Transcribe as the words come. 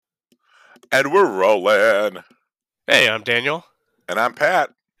And we're rolling. Hey, I'm Daniel, And I'm Pat,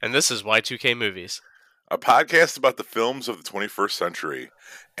 and this is Y2K Movies. a podcast about the films of the 21st century.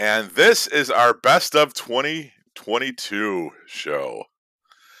 And this is our best of 2022 show.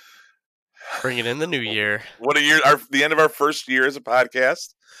 Bringing in the new year. What a year, the end of our first year as a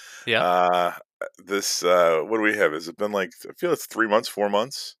podcast. Yeah. What do we have? Has it been I feel it's 3 months, 4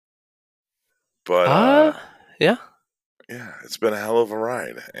 months? But, yeah. yeah, it's been a hell of a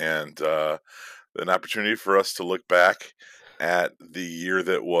ride. And, an opportunity for us to look back at the year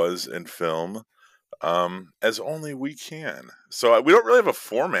that was in film. As only we can. So we don't really have a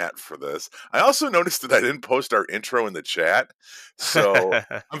format for this. I also noticed that I didn't post our intro in the chat. So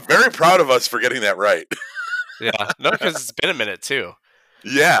I'm very proud of us for getting that right. Yeah. No, because it's been a minute too.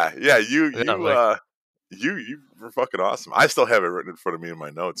 Yeah. You were fucking awesome. I still have it written in front of me in my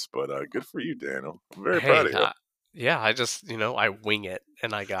notes, but good for you, Daniel. I'm very proud of you. Yeah, I just, I wing it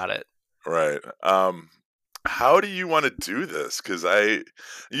and I got it. Right. How do you want to do this? Because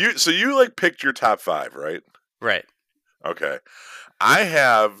you picked your top 5, right? Right. Okay. I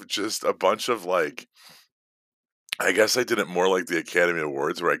have just a bunch of I guess I did it more like the Academy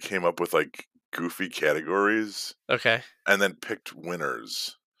Awards where I came up with goofy categories. Okay. And then picked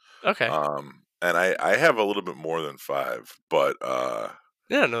winners. Okay. And I have a little bit more than 5, but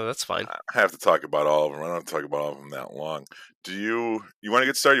yeah, no, that's fine. I have to talk about all of them. I don't have to talk about all of them that long. Do you want to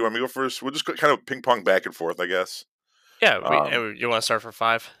get started? You want me to go first? We'll just kind of ping pong back and forth, I guess. Yeah, you want to start for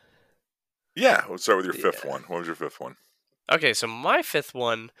 5? Yeah, let's start with your 5th one. What was your 5th one? Okay, so my 5th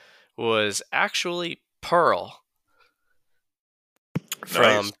one was actually Pearl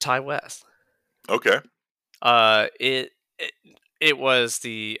from Ti West. Okay. It was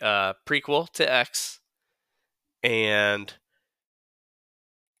the prequel to X, and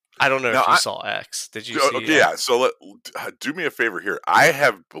I don't know if you saw X. Did you see? Okay, yeah. So do me a favor here. I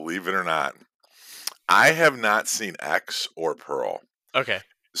have, believe it or not, I have not seen X or Pearl. Okay.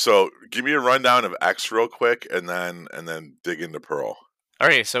 So give me a rundown of X real quick, and then dig into Pearl.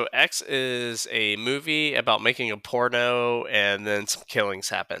 Okay, so X is a movie about making a porno, and then some killings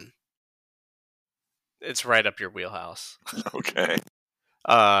happen. It's right up your wheelhouse. Okay.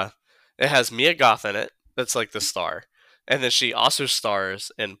 It has Mia Goth in it. That's like the star, and then she also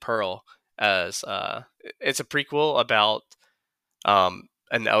stars in Pearl as it's a prequel about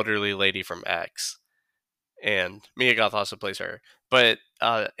an elderly lady from X, and Mia Goth also plays her. But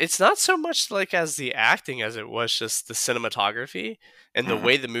it's not so much as the acting as it was just the cinematography and the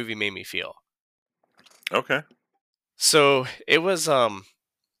way the movie made me feel. Okay. So it was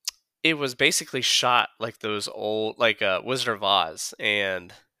basically shot like those old Wizard of Oz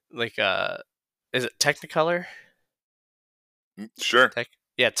and is it Technicolor? Sure.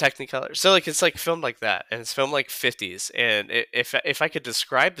 Technicolor. So it's filmed like that, and it's filmed 50s. And if I could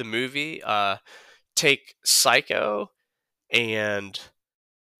describe the movie, take Psycho and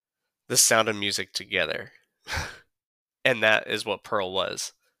The Sound of Music together, and that is what Pearl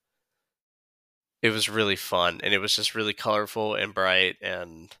was. It was really fun, and it was just really colorful and bright,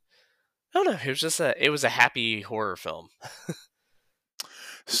 and I don't know. It was a happy horror film.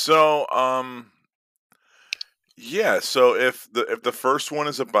 So, yeah. So if the first one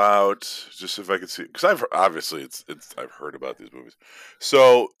is about, just if I could see, because I've heard about these movies.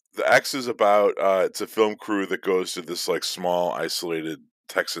 So the X is about it's a film crew that goes to this small isolated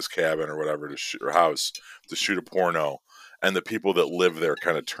Texas cabin or whatever or house to shoot a porno, and the people that live there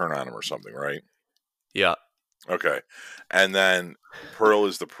kind of turn on them or something, right? Yeah. Okay. And then Pearl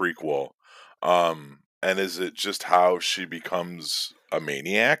is the prequel. And is it just how she becomes a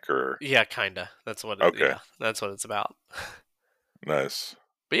maniac, or? Yeah, kinda. That's what. Okay. Yeah, that's what it's about. Nice.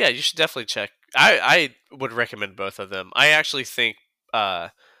 But yeah, you should definitely check. I would recommend both of them. I actually think.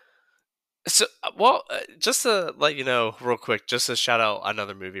 Just to let you know, real quick, just to shout out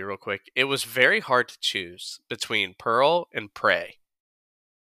another movie, real quick. It was very hard to choose between Pearl and Prey.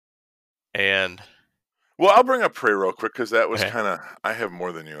 And. Well, I'll bring up Prey real quick because that was Okay. kind of, I have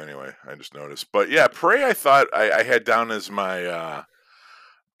more than you anyway. I just noticed, but yeah, Prey. I thought I had down as my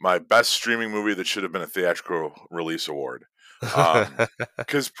my best streaming movie that should have been a theatrical release award.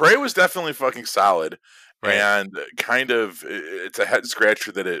 Because Prey was definitely fucking solid, Right. and it's a head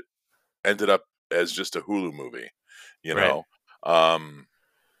scratcher that it ended up as just a Hulu movie, you know.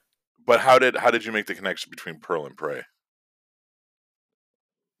 But how did you make the connection between Pearl and Prey?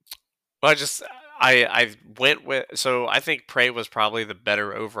 Well, I went with, so I think Prey was probably the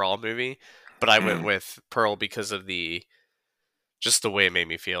better overall movie, but I went with Pearl because of just the way it made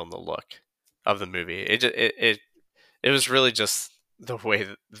me feel and the look of the movie. It was really just the way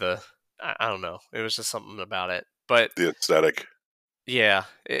that I don't know. It was just something about it. But the aesthetic. yeah,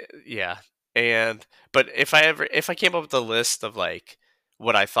 And but if I came up with a list of like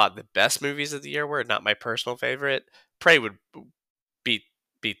what I thought the best movies of the year were, not my personal favorite, Prey would beat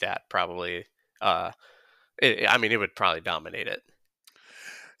beat that probably. Uh, I mean, it would probably dominate it.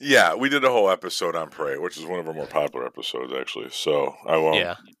 Yeah, we did a whole episode on Prey, which is one of our more popular episodes, actually. So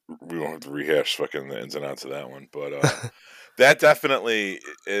Yeah. we won't have to rehash fucking the ins and outs of that one. But that definitely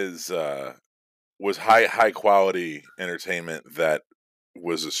is was high quality entertainment that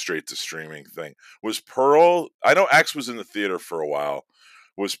was a straight to streaming thing. Was Pearl? I know X was in the theater for a while.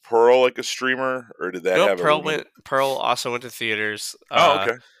 Was Pearl like a streamer, or did that No, have a limited? Pearl also went to theaters. Oh,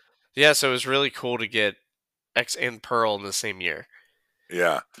 okay. Yeah, so it was really cool to get X and Pearl in the same year.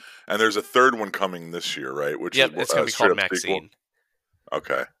 Yeah, and there's a third one coming this year, right? Which is Yep, it's gonna a be straight called up sequel. Maxine.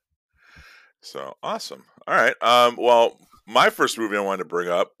 Okay. So awesome. All right. Well, my first movie I wanted to bring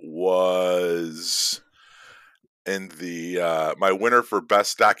up was in the my winner for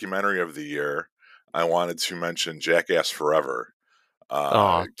best documentary of the year. I wanted to mention Jackass Forever.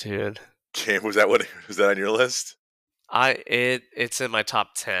 Uh, Oh, dude. was that what was that on your list? It's in my top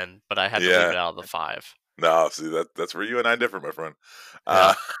 10, but I had to leave Yeah. it out of the 5. No, see that's where you and I differ, my friend.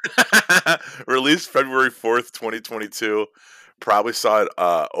 Yeah. Uh, released February 4th, 2022. Probably saw it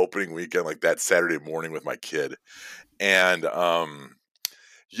opening weekend, like that Saturday morning with my kid. And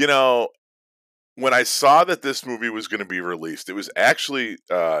you know, when I saw that this movie was going to be released, it was actually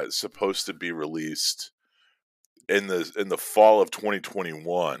supposed to be released in the fall of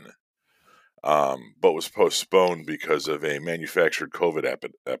 2021, but was postponed because of a manufactured COVID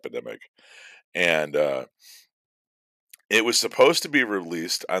epidemic. And it was supposed to be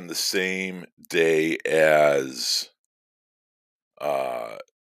released on the same day as uh,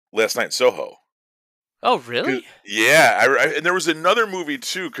 Last Night in Soho. Oh, really? Yeah, and there was another movie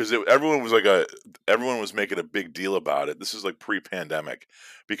too because everyone was making a big deal about it. This is like pre-pandemic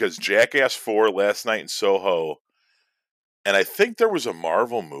because Jackass 4, Last Night in Soho, and I think there was a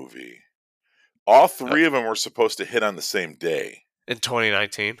Marvel movie. All Uh, three of them were supposed to hit on the same day. in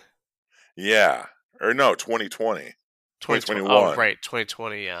 2019? Yeah, or no, 2020, 2020. Oh, 2021, right,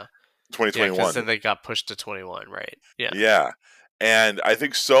 2020, yeah. Yeah, because 2021. then they got pushed to 21, right? Yeah. Yeah, and I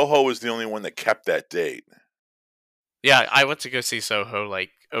think Soho was the only one that kept that date. Yeah, I went to go see Soho like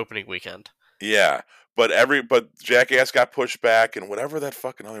opening weekend. Yeah, but Jackass got pushed back, and whatever that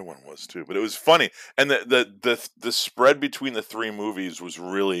fucking other one was too. But it was funny, and the spread between the three movies was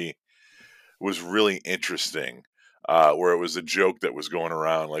really interesting. Where it was a joke that was going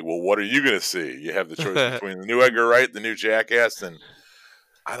around, like, well, what are you gonna see? You have the choice between the new Edgar Wright, the new Jackass, and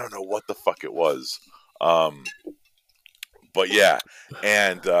I don't know what the fuck it was. Um, but yeah,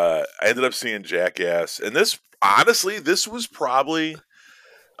 and I ended up seeing Jackass, and this honestly, this was probably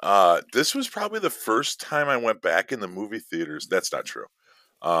the first time I went back in the movie theaters. That's not true.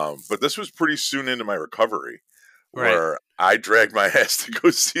 But this was pretty soon into my recovery Right. where I dragged my ass to go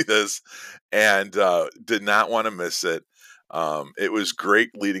see this and did not want to miss it. It was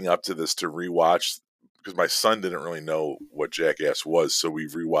great leading up to this to rewatch because my son didn't really know what Jackass was. So we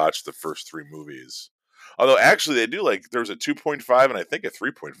rewatched the first three movies. Although actually they do like there's a 2.5 and I think a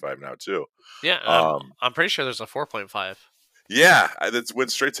 3.5 now too. Yeah, Um, I'm pretty sure there's a 4.5. yeah, that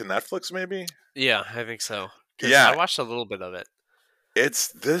went straight to Netflix maybe. Yeah, I think so. Because I Yeah, watched a little bit of it. it's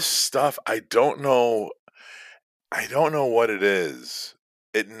this stuff. I don't know what it is.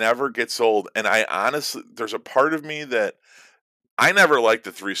 It never gets old, and I honestly there's a part of me that I never liked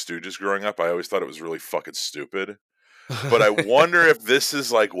the Three Stooges growing up. I always thought it was really fucking stupid. But I wonder if this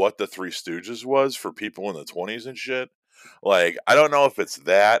is like what the Three Stooges was for people in the 20s and shit. Like, I don't know if it's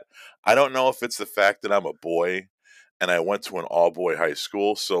that. I don't know if it's the fact that I'm a boy and I went to an all boy high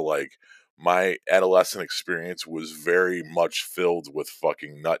school. So, like, my adolescent experience was very much filled with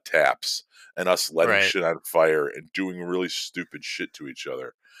fucking nut taps and us letting Right. shit on fire and doing really stupid shit to each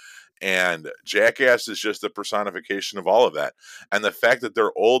other. And Jackass is just a personification of all of that. And the fact that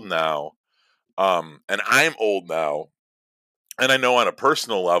they're old now, and I'm old now, and I know on a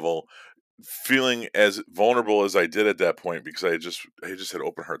personal level, feeling as vulnerable as I did at that point because I just had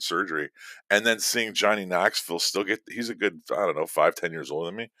open heart surgery, and then seeing Johnny Knoxville still get he's a good I don't know 5-10 years older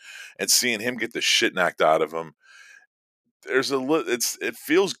than me, and seeing him get the shit knocked out of him. It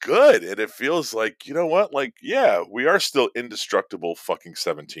feels good and it feels like you know what like yeah we are still indestructible fucking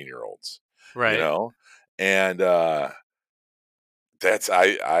 17-year-olds, you Right. know, and that's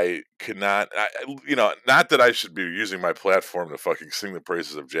I could not you know not that I should be using my platform to fucking sing the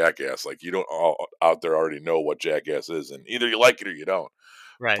praises of Jackass like you don't all out there already know what Jackass is and either you like it or you don't,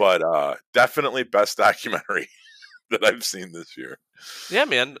 Right. but definitely best documentary that I've seen this year. Yeah,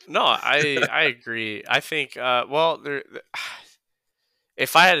 man. No, I agree. I think well,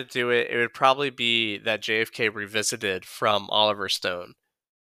 if I had to do it, it would probably be that JFK Revisited from Oliver Stone.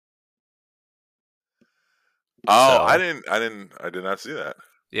 Oh, So I did not see that.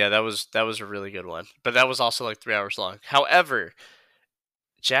 yeah, that was a really good one. But that was also like 3 hours long. However,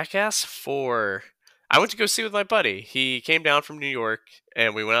 Jackass 4, I went to go see with my buddy. He came down from New York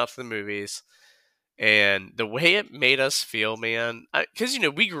and we went out to the movies. And the way it made us feel, man, because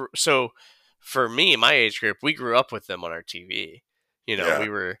we grew. So for me, my age group, we grew up with them on our TV. Yeah.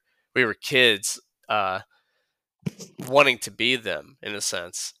 We were kids, wanting to be them in a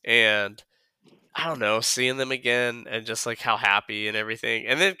sense, and I don't know, seeing them again and just like how happy and everything,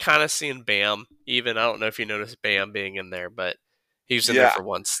 and then kind of seeing Bam. Even I don't know if you noticed Bam being in there, but he was in there Yeah. for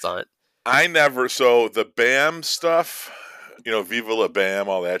one stunt. I never. So the Bam stuff, Viva La Bam,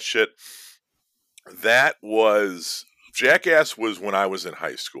 all that shit. That was Jackass was when I was in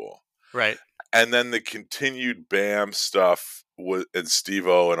high school, Right. and then the continued Bam stuff was and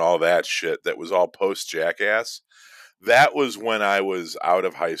Steve-O and all that shit that was all post Jackass. That was when I was out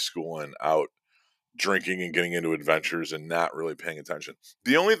of high school and out drinking and getting into adventures and not really paying attention.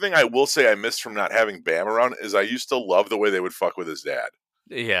 The only thing I will say I missed from not having Bam around is I used to love the way they would fuck with his dad.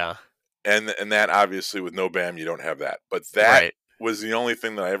 Yeah. And that obviously with no Bam you don't have that. But that Right. was the only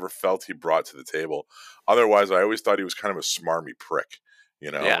thing that I ever felt he brought to the table. Otherwise, I always thought he was kind of a smarmy prick,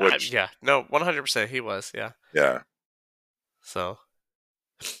 Yeah. which Yeah. No, 100%. He was. Yeah. yeah. So.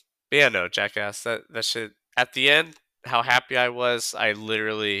 But yeah, no, Jackass. That shit. At the end, how happy I was, I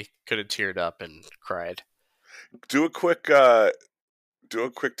literally could have teared up and cried. Do a quick 2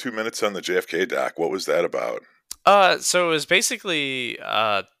 minutes on the JFK doc. What was that about? So it was basically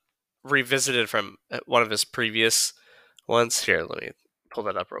revisited from one of his previous ones. Here, let me pull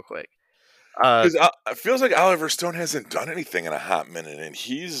that up real quick. Because it feels like Oliver Stone hasn't done anything in a hot minute, and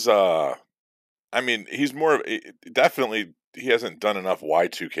he's he's more definitely he hasn't done enough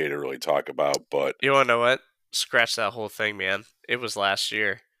Y2K to really talk about. But You want to know what? Scratch that whole thing, man. It was last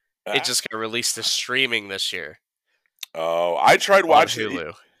year. It just got released to streaming this year oh, I tried on watching.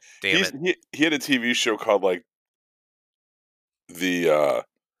 Hulu. Damn it. He had a TV show called like the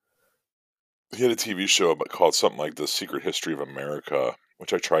he had a TV show called something like The Secret History of America,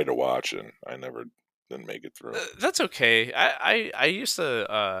 which I tried to watch and I never didn't make it through. That's okay. I used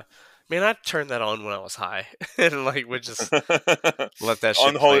to man, I turned that on when I was high and like would just let that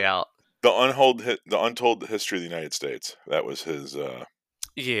shit play out. The Untold History of the United States. That was his.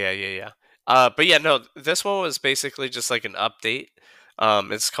 Yeah. But yeah, no, this one was basically just like an update.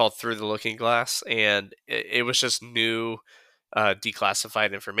 It's called Through the Looking Glass, and it was just new,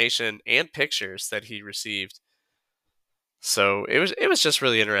 declassified information and pictures that he received. So it was just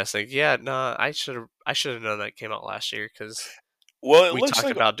really interesting. Yeah, no, I should have known that came out last year because Well, we talked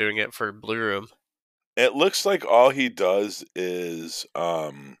about doing it for Blue Room. it looks like all he does is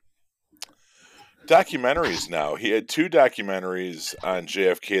documentaries now. He had 2 documentaries on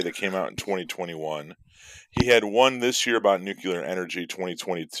JFK that came out in 2021. He had one this year about nuclear energy,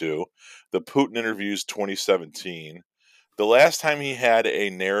 2022. The Putin interviews, 2017. The last time he had a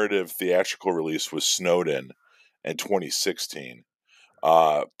narrative theatrical release was Snowden in 2016.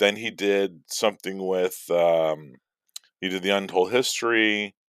 Then he did something with he did the Untold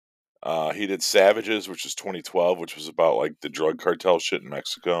History. He did Savages, which is 2012, which was about like the drug cartel shit in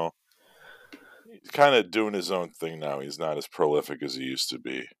Mexico. He's kind of doing his own thing now. He's not as prolific as he used to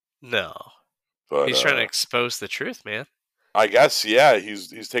be. No, But he's trying to expose the truth, man. I guess yeah, he's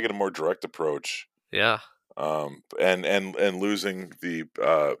taking a more direct approach. Yeah. And losing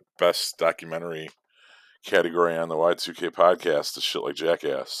the best documentary category on the Y2K podcast to shit like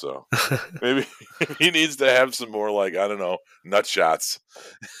Jackass. So maybe he needs to have some more like I don't know nut shots.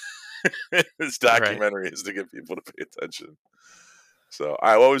 His documentary is to get people to pay attention. So, all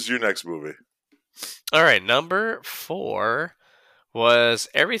right, what was your next movie? All right, number 4 was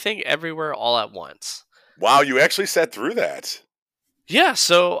Everything Everywhere All at Once. Wow, you actually sat through that. Yeah,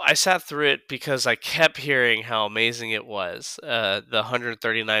 so I sat through it because I kept hearing how amazing it was. The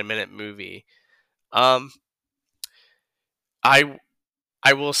 139-minute movie. I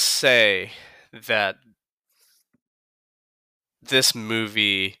I will say that this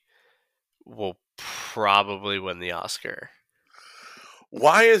movie will probably win the Oscar.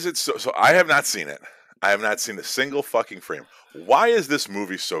 Why is it so? So I have not seen it. I have not seen a single fucking frame. Why is this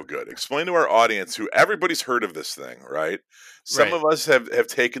movie so good? Explain to our audience who everybody's heard of this thing, right? Some Right. of us have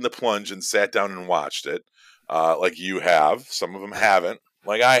taken the plunge and sat down and watched it, like you have. Some of them haven't,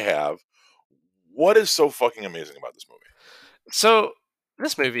 like I have. What is so fucking amazing about this movie? So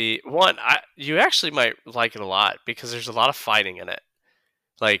this movie, one, you actually might like it a lot because there's a lot of fighting in it,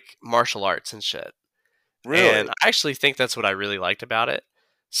 like martial arts and shit. And Really? I actually think that's what I really liked about it.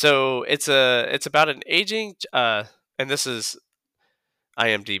 So it's about an aging and this is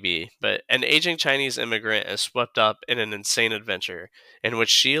IMDb, but an aging Chinese immigrant is swept up in an insane adventure in which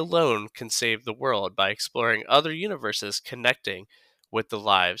she alone can save the world by exploring other universes connecting with the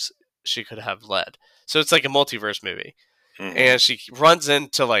lives she could have led. So it's like a multiverse movie. Hmm. And she runs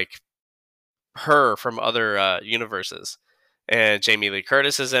into like her from other universes. And Jamie Lee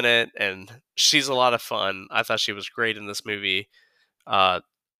Curtis is in it, and she's a lot of fun. I thought she was great in this movie. Uh,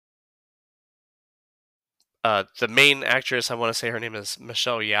 the main actress, I want to say her name is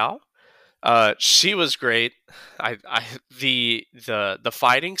Michelle Yao. She was great. The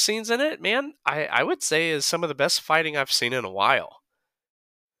fighting scenes in it, man, I would say is some of the best fighting I've seen in a while.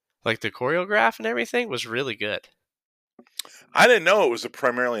 Like the choreograph and everything was really good. I didn't know it was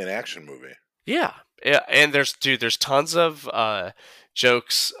primarily an action movie. Yeah, yeah, and there's tons of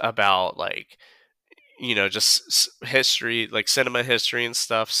jokes about like just history, like cinema history and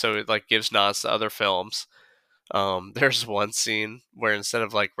stuff. So it like gives nods to other films. There's one scene where instead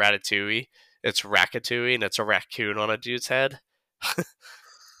of like Ratatouille, it's Ratatouille, and it's a raccoon on a dude's head.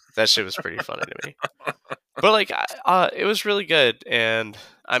 That shit was pretty funny to me. But like, it was really good, and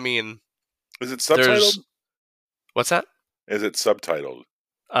I mean, Is it there's subtitled? what's that? Is it subtitled?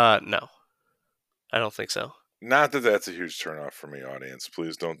 No, I don't think so. Not that that's a huge turnoff for me, audience.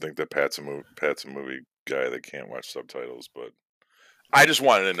 Please don't think that Pat's a movie guy that can't watch subtitles. But I just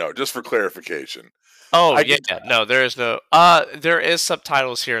wanted to know, just for clarification. Oh I yeah, just no, there is no. There is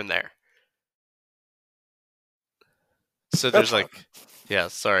subtitles here and there. So that's there's fine. like, yeah.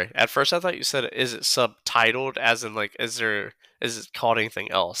 Sorry. At first, I thought you said, "Is it subtitled?" As in, like, is it called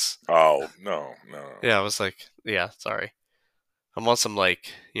anything else? Oh no, no. Yeah, I was like, yeah. Sorry, I'm on some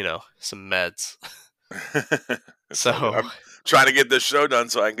like, some meds. It's all good. So I'm trying to get this show done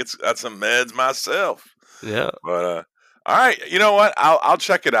so I can get some meds myself. yeah, But all right, you know what? I'll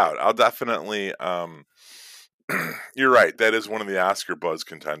check it out. I'll definitely. You're right. That is one of the Oscar buzz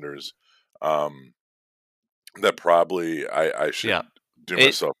contenders. Um, that probably I yeah. should do It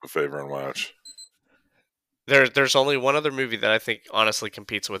myself a favor and watch. there's only one other movie that I think honestly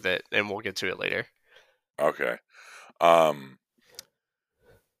competes with it, and we'll get to it later. Okay. Um,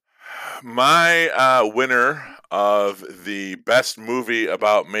 my winner of the best movie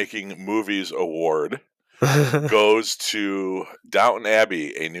about making movies award goes to Downton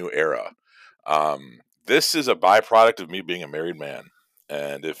Abbey: A New Era. This is a byproduct of me being a married man,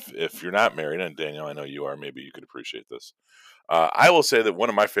 and if you're not married, and Daniel, I know you are, maybe you could appreciate this. I will say that one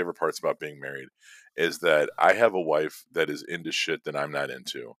of my favorite parts about being married is that I have a wife that is into shit that I'm not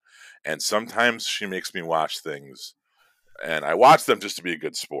into, and sometimes she makes me watch things, and I watch them just to be a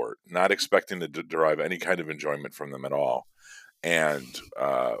good sport, not expecting to derive any kind of enjoyment from them at all. And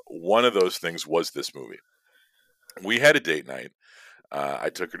one of those things was this movie. We had a date night. I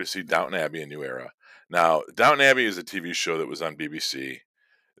took her to see Downton Abbey: A New Era. Now, Downton Abbey is a TV show that was on BBC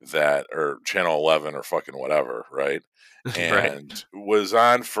that, or Channel 11 or fucking whatever, right? Right. And was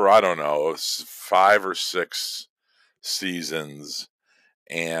on for, I don't know, 5 or 6 seasons.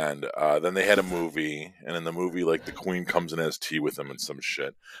 And then they had a movie, and in the movie, like the Queen comes and has tea with them and some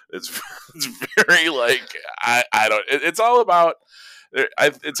shit. It's it's very like I don't. It's all about.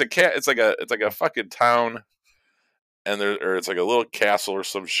 It's a cat. It's like a fucking town, and there or it's like a little castle or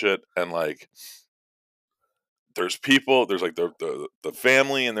some shit, and like there's people. There's like the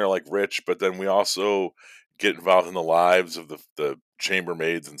family, and they're like rich, but then we also get involved in the lives of the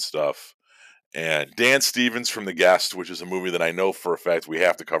chambermaids and stuff. And Dan Stevens from The Guest, which is a movie that I know for a fact we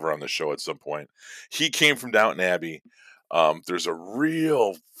have to cover on the show at some point. He came from Downton Abbey. There's a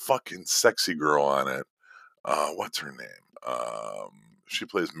real fucking sexy girl on it. What's her name? She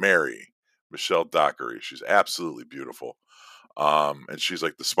plays Mary, Michelle Dockery. She's absolutely beautiful. And she's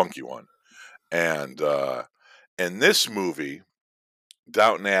like the spunky one. And in this movie,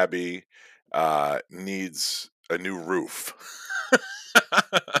 Downton Abbey needs a new roof.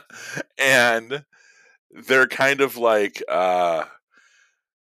 And they're kind of like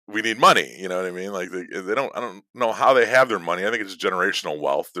we need money, you know what I mean? Like they don't I don't know how they have their money. I think it's generational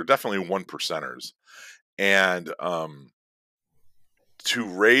wealth. They're definitely one percenters. And to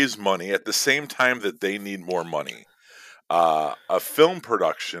raise money at the same time that they need more money, a film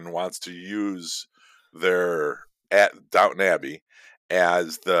production wants to use their at Downton Abbey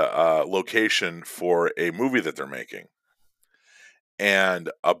as the location for a movie that they're making. And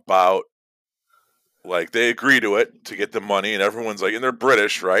about like they agree to it to get the money, and everyone's like, and they're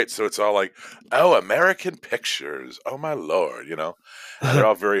British, right? So it's all like, oh, American Pictures, oh my lord, and they're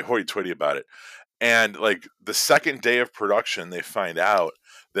all very hoity-toity about it. And like the second day of production, they find out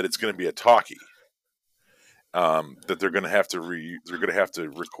that it's going to be a talkie, that they're going to have to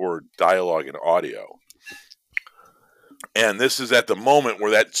record dialogue and audio. And this is at the moment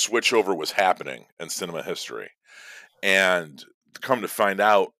where that switchover was happening in cinema history. And come to find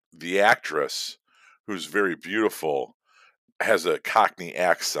out, the actress, who's very beautiful, has a Cockney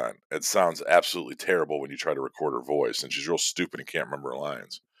accent. It sounds absolutely terrible when you try to record her voice, and she's real stupid and can't remember her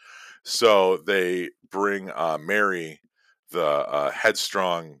lines. So they bring Mary, the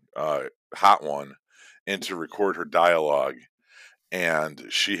headstrong, hot one, in to record her dialogue, and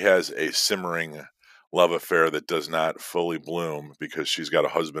she has a simmering love affair that does not fully bloom because she's got a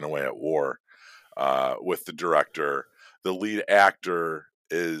husband away at war with the director. The lead actor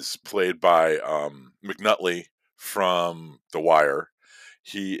is played by McNutley from The Wire.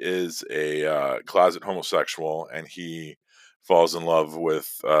 He is a closet homosexual, and he falls in love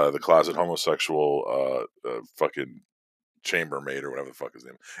with the closet homosexual fucking chambermaid or whatever the fuck his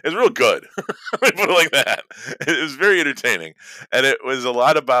name is. It's real good. Let me put it like that. It was very entertaining, and it was a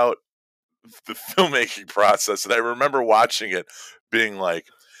lot about the filmmaking process. And I remember watching it being like,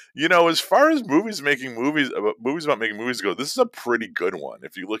 as far as movies about making movies go, this is a pretty good one.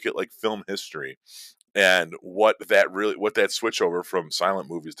 If you look at like film history and what that switchover from silent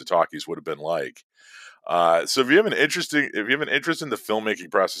movies to talkies would have been like. So if you have an interest in the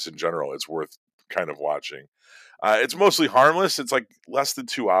filmmaking process in general, it's worth kind of watching. It's mostly harmless. It's like less than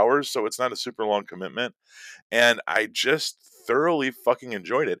 2 hours, so it's not a super long commitment. And I just thoroughly fucking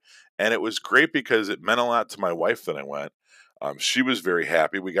enjoyed it. And it was great because it meant a lot to my wife that I went. She was very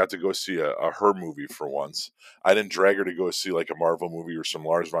happy. We got to go see a her movie for once. I didn't drag her to go see like a Marvel movie or some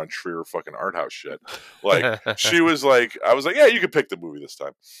Lars von Trier fucking art house shit. Like she was like, I was like, yeah, you can pick the movie this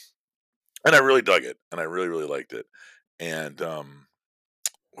time. And I really dug it, and I really, really liked it. And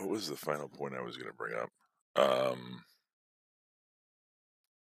what was the final point I was going to bring up?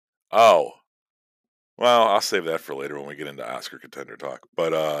 Oh, well, I'll save that for later when we get into Oscar contender talk.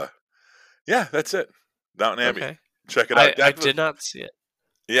 But yeah, that's it. Downton Abbey. Okay. Check it out. I did not see it.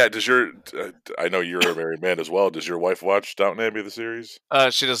 Yeah, does your I know you're a married man as well. Does your wife watch Downton Abbey, the series?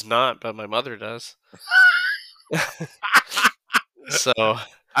 She does not, but my mother does. So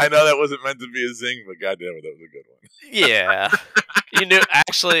I know that wasn't meant to be a zing, but goddamn it, that was a good one. Yeah.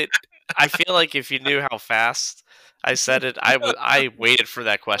 Actually, I feel like if you knew how fast I said it, I waited for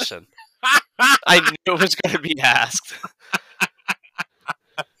that question. I knew it was going to be asked.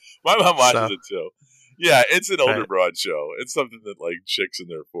 My mom watches it too. Yeah, it's an older broad show. It's something that like chicks in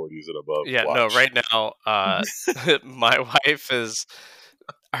their 40s and above watch. No, right now, my wife is...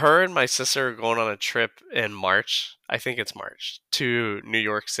 Her and my sister are going on a trip in March. I think it's March, to New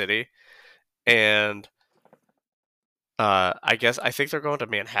York City. And I think they're going to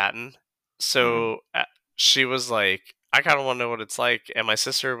Manhattan. So she was like, I kind of want to know what it's like. And my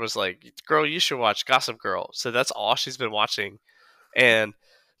sister was like, girl, you should watch Gossip Girl. So that's all she's been watching. And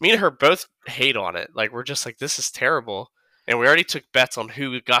me and her both hate on it. Like, we're just like, this is terrible. And we already took bets on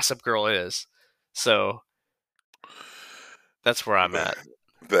who Gossip Girl is. So that's where I'm at.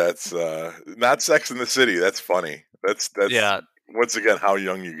 That's not Sex in the City. That's funny. That's once again how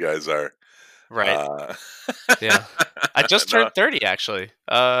young you guys are. Right. Yeah. I just turned 30 actually.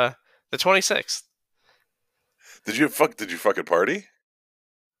 The 26th. Did you fucking party?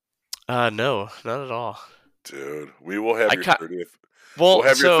 No, not at all. Dude, we will have your 30th. We'll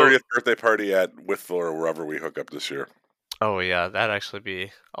have your 30th birthday party at Withville or wherever we hook up this year. Oh yeah, that'd actually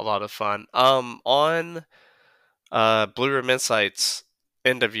be a lot of fun. On Blue Room Insights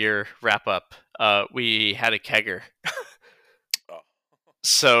end of year wrap up, we had a kegger.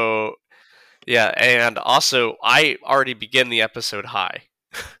 So yeah, and also I already begin the episode high.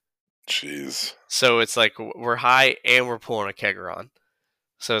 Jeez. So it's like we're high and we're pulling a kegger on.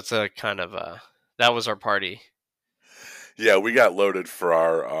 So it's a kind of that was our party. Yeah, we got loaded for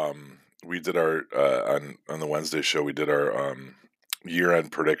our we did our on the Wednesday show, we did our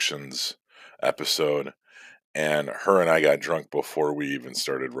year-end predictions episode, and her and I got drunk before we even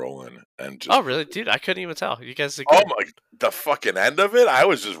started rolling. And just, oh really, dude? I couldn't even tell. You guys did good. Oh my, the fucking end of it! I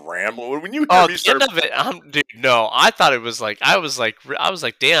was just rambling when you hear me start. The end of it, dude. No, I thought it was like I was like,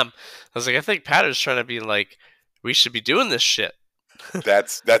 damn. I was like, I think Pat is trying to be like, we should be doing this shit.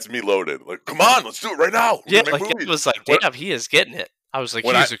 That's me loaded. Like, come on, let's do it right now. Yeah, like it was like, damn, he is getting it. I was like,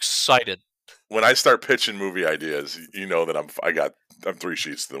 he's excited. When I start pitching movie ideas, you know that I'm 3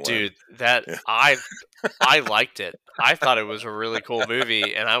 sheets to the wind. Dude, I liked it. I thought it was a really cool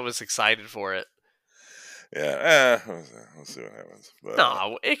movie, and I was excited for it. Yeah, we'll see what happens. But,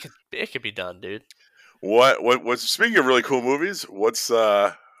 no, it could be done, dude. What's speaking of really cool movies? What's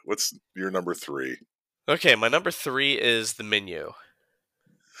your number 3? Okay, my number 3 is The Menu.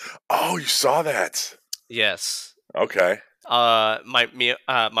 Oh, you saw that? Yes. Okay. My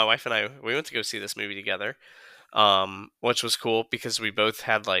wife and I, we went to go see this movie together, which was cool because we both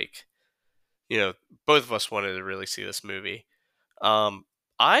had like, you know, both of us wanted to really see this movie. Um,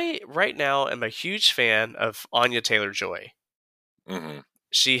 I right now am a huge fan of Anya Taylor Joy. Hmm.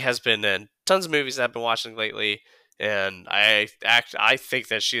 She has been in tons of movies that I've been watching lately, and I think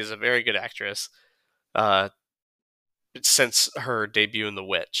that she is a very good actress. Uh, since her debut in The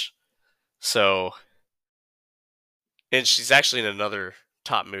Witch, so and she's actually in another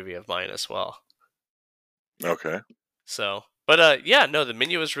top movie of mine as well. Okay. So, but yeah, no, the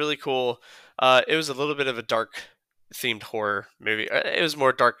menu was really cool. It was a little bit of a dark themed horror movie. It was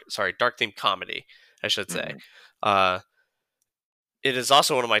more dark, sorry, dark themed comedy, I should say. Hmm. Uh, it is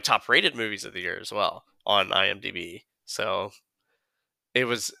also one of my top rated movies of the year as well on IMDb. So it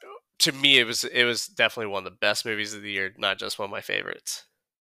was, to me, it was definitely one of the best movies of the year, not just one of my favorites.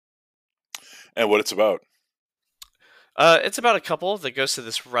 And what it's about? It's about a couple that goes to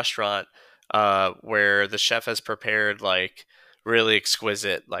this restaurant where the chef has prepared like really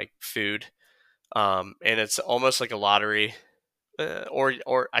exquisite like food, and it's almost like a lottery, or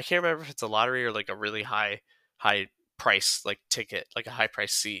I can't remember if it's a lottery or like a really high price like ticket, like a high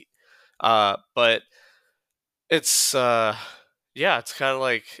price seat. But it's yeah, it's kind of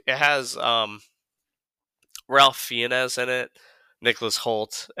like it has Ralph Fiennes in it, Nicholas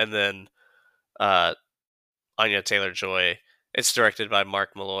Holt, and then uh, Anya Taylor Joy. It's directed by Mark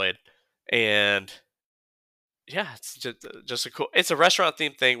Malloy, and yeah, it's just a cool. It's a restaurant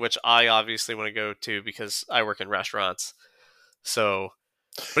themed thing, which I obviously want to go to because I work in restaurants. So,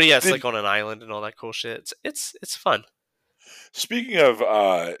 but yeah, it's Did like on an island and all that cool shit. It's fun. Speaking of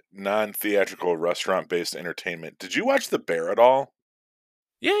non-theatrical restaurant-based entertainment, did you watch The Bear at all?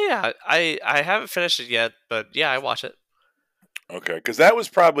 Yeah, yeah. I haven't finished it yet, but yeah, I watch it. Okay, because that was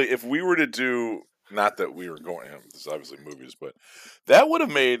probably if we were to do not that we were going. This is obviously movies, but that would have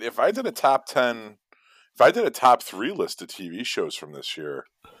made if I did a top 10, if I did a top three list of TV shows from this year.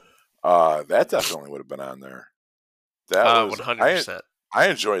 That definitely would have been on there. That One was hundred percent. I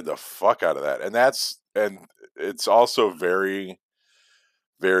enjoyed the fuck out of that, and it's also very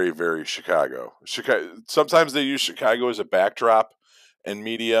very Chicago. Chicago. Sometimes they use Chicago as a backdrop in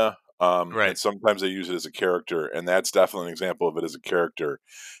media, and Right. sometimes they use it as a character, and that's definitely an example of it as a character,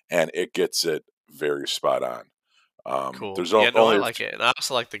 and it gets it very spot on. Cool. There's Yeah, no, I only like it, and I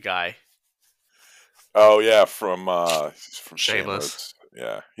also like the guy, oh yeah from Shameless. Shameless.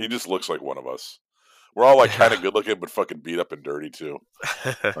 Yeah, he just looks like one of us. We're all like kind Yeah. of good looking, but fucking beat up and dirty too.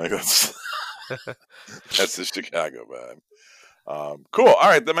 Like that's that's the Chicago vibe. Cool. All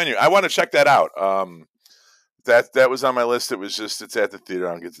right, the menu. I want to check that out. That was on my list. It was just it's at the theater.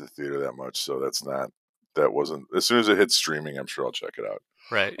 I don't get to the theater that much, so that wasn't. As soon as it hits streaming, I'm sure I'll check it out.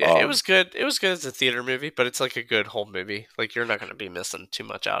 Right. Yeah, it Um, was good. It was good as a theater movie, but it's like a good home movie. Like you're not going to be missing too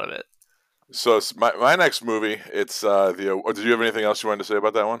much out of it. so my next movie. It's the. Did you have anything else you wanted to say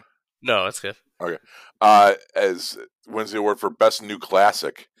about that one? No, it's good. Okay. As wins the award for best new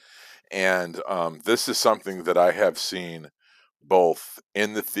classic, and this is something that I have seen both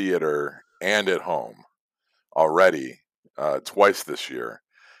in the theater and at home already twice this year.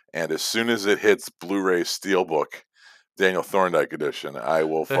 And as soon as it hits Blu-ray Steelbook, Daniel Thorndike edition, I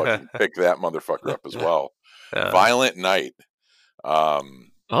will fucking pick that motherfucker up as well. Yeah. Violent Night. Um,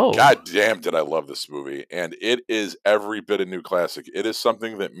 Oh. God damn, did I love this movie? And it is every bit a new classic. It is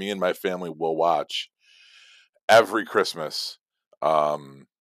something that me and my family will watch every Christmas. Um,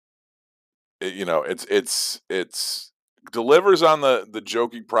 it's delivers on the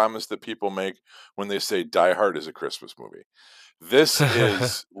joking promise that people make when they say Die Hard is a Christmas movie. This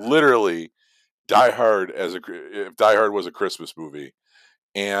is literally Die Hard if Die Hard was a Christmas movie,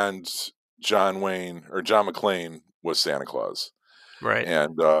 and John Wayne or John McClane was Santa Claus. Right.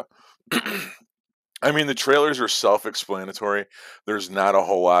 And I mean, the trailers are self-explanatory. There's not a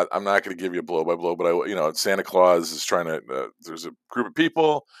whole lot. I'm not going to give you a blow by blow, but Santa Claus is trying to. There's a group of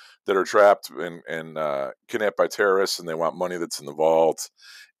people that are trapped and kidnapped by terrorists, and they want money that's in the vault.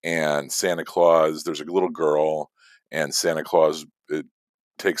 And Santa Claus, there's a little girl, and Santa Claus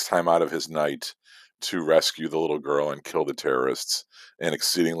takes time out of his night to rescue the little girl and kill the terrorists in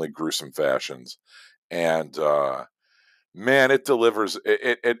exceedingly gruesome fashions. And man, it delivers.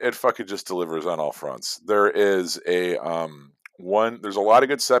 It fucking just delivers on all fronts. There is a one. There's a lot of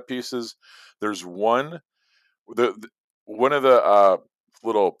good set pieces. There's one of the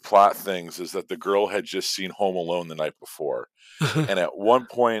little plot things is that the girl had just seen Home Alone the night before, and at one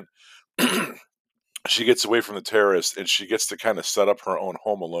point she gets away from the terrorists and she gets to kind of set up her own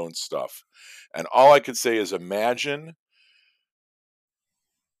Home Alone stuff. And all I could say is imagine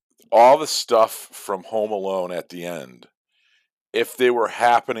all the stuff from Home Alone at the end, if they were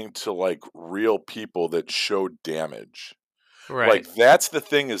happening to like real people that showed damage. Right. Like that's the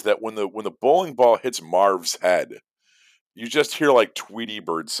thing is that when the bowling ball hits Marv's head, you just hear like Tweety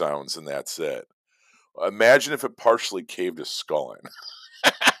bird sounds and that's it. Imagine if it partially caved his skull in.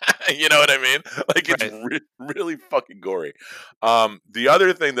 You know what I mean? Like it's Right. really fucking gory. The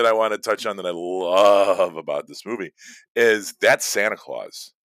other thing that I want to touch on that I love about this movie is that's Santa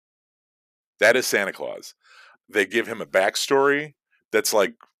Claus. That is Santa Claus. They give him a backstory that's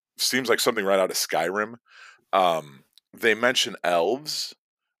like seems like something right out of Skyrim. They mention elves,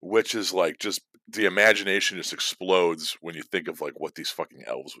 which is like just the imagination just explodes when you think of like what these fucking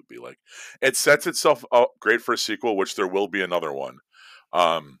elves would be like. It sets itself up great for a sequel, which there will be another one.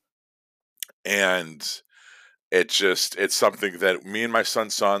 Um, and it's something that me and my son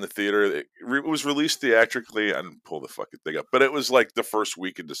saw in the theater. It was released theatrically. I didn't pull the fucking thing up, but it was like the first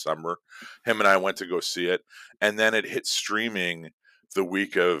week in December. Him and I went to go see it, and then it hit streaming the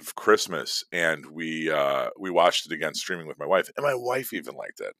week of Christmas, and we watched it again streaming with my wife, and my wife even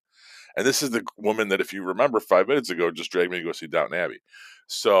liked it. And this is the woman that, if you remember 5 minutes ago, just dragged me to go see Downton Abbey.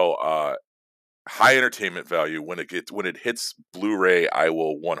 So high entertainment value. When it hits Blu-ray, I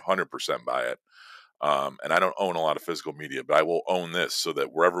will 100% buy it. And I don't own a lot of physical media, but I will own this so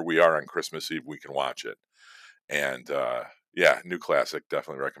that wherever we are on Christmas Eve, we can watch it. And yeah, new classic.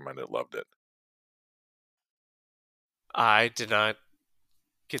 Definitely recommend it. Loved it. I did not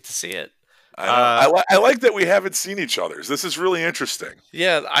get to see it. I know. I like that we haven't seen each other's. This is really interesting.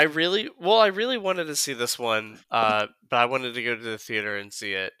 Yeah, I really wanted to see this one, but I wanted to go to the theater and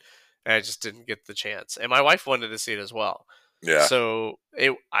see it, and I just didn't get the chance. And my wife wanted to see it as well. Yeah. So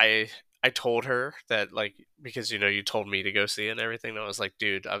I told her that, like, because you told me to go see it and everything. And I was like,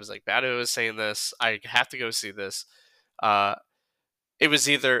 dude, I was like, Badu was saying this. I have to go see this. Uh, it was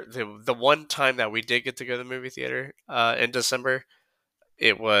either the one time that we did get to go to the movie theater in December.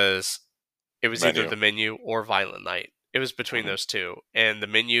 It was either Menu. The Menu or Violent Night. It was between Mhm. those two, and The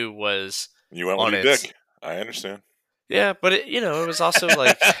Menu was You went with on your its dick. I understand. yeah, but it was also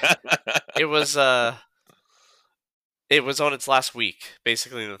like it was uh it was on its last week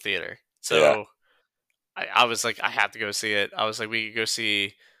basically in the theater. Yeah. So I was like I have to go see it. I was like we could go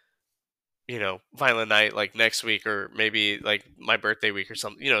see Violent Night like next week or maybe like my birthday week or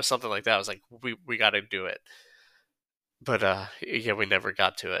something, something like that. I was like we got to do it. But yeah, we never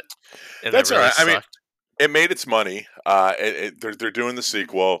got to it. And that That's all really right. I mean, sucked. it made its money. They're doing the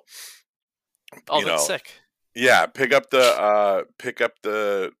sequel. Oh, You that's know, sick. yeah. Pick up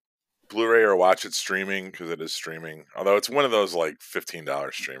the Blu-ray or watch it streaming because it is streaming. Although it's one of those like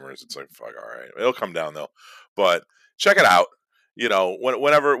 $15 streamers. It's like fuck. All right, it'll come down though. But check it out.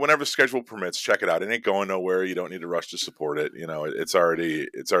 Whenever schedule permits, check it out. It ain't going nowhere. You don't need to rush to support it. It's already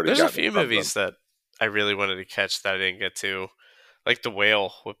There's a gotten the few thumbs up. movies that I really wanted to catch that I didn't get to, like The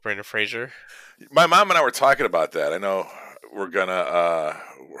Whale with Brendan Fraser. My mom and I were talking about that. I know her and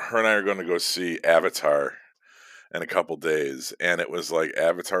I are gonna go see Avatar in a couple days, and it was like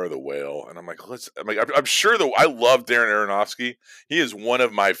Avatar the Whale, and I'm like, I'm sure though. I love Darren Aronofsky. He is one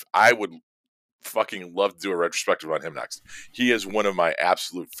of my. I would fucking love to do a retrospective on him next. He is one of my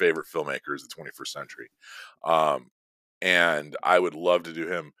absolute favorite filmmakers of the 21st century, um, and I would love to do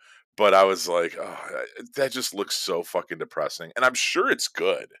him. But I was like, oh, that just looks so fucking depressing, and I'm sure it's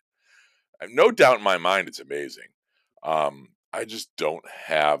good. No doubt in my mind, it's amazing. I just don't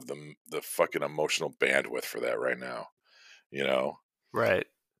have the fucking emotional bandwidth for that right now. You know, Right.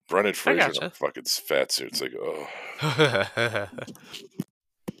 Brendan I Fraser in a gotcha. fucking fat suit. It's like, oh, All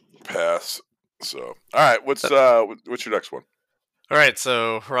pass. So, all right, what's your next one? right,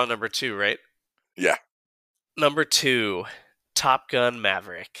 so we're on number 2, right? Yeah. Number 2, Top Gun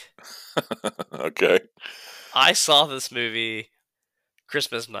Maverick. Okay. I saw this movie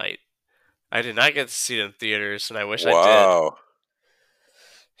Christmas night. I did not get to see it in theaters, and I wish I did. Wow.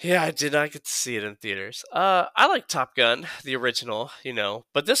 Yeah, I did not get to see it in theaters. I like Top Gun, the original,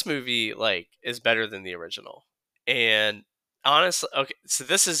 but this movie like is better than the original. And honestly, okay, so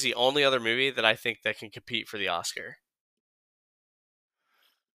this is the only other movie that I think that can compete for the Oscar.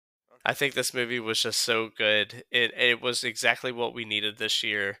 I think this movie was just so good. It was exactly what we needed this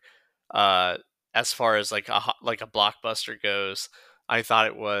year. Uh, as far as like a blockbuster goes, I thought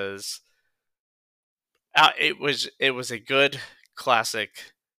it was a good classic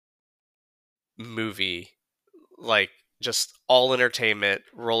movie, like just all entertainment,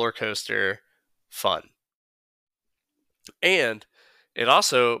 roller coaster, fun. And it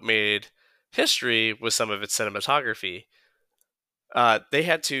also made history with some of its cinematography. They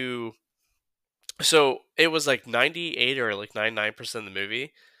had to, so it was like 98 or like 99% of the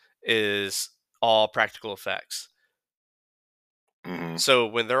movie is all practical effects. Hmm. So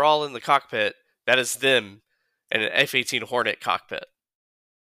when they're all in the cockpit, that is them in an F-18 Hornet cockpit,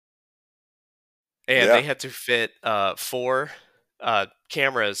 and Yeah. they had to fit 4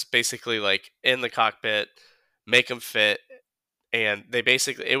 cameras basically like in the cockpit, make them fit, and they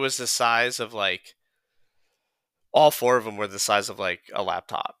basically it was the size of like all 4 of them were the size of like a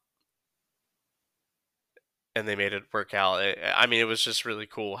laptop, and they made it work out. I mean, it was just really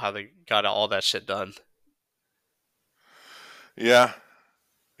cool how they got all that shit done. Yeah.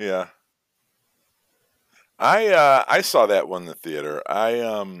 Yeah. I saw that one in the theater.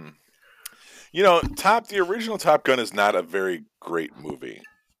 The original Top Gun is not a very great movie.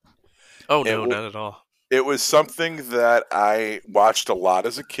 Oh It no, w- not at all. it was something that I watched a lot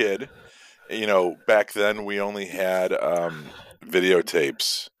as a kid. Back then we only had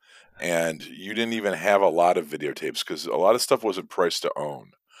videotapes, and you didn't even have a lot of videotapes because a lot of stuff wasn't priced to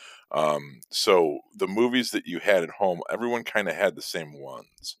own. So the movies that you had at home, everyone kind of had the same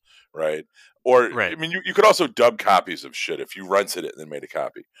ones, right? Or, I Right. mean, you could also dub copies of shit if you rented it and then made a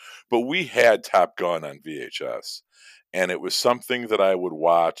copy. But we had Top Gun on VHS, and it was something that I would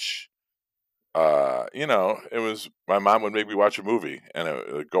watch. It was my mom would make me watch a movie,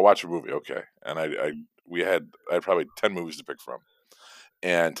 and go watch a movie, okay? And I had probably 10 movies to pick from,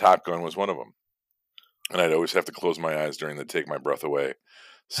 and Top Gun was one of them. And I'd always have to close my eyes during the "Take My Breath Away"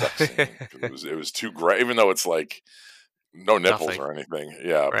 sex scene because it was too great, even though it's like no nipples Nothing. or anything.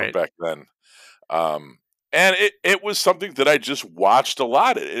 Yeah, but Right. back then, um, and it was something that I just watched a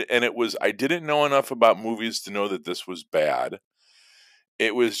lot, and I didn't know enough about movies to know that this was bad.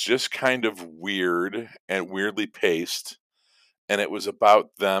 It was just kind of weird and weirdly paced, and it was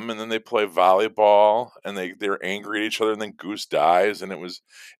about them, and then they play volleyball, and they're angry at each other, and then Goose dies, and it was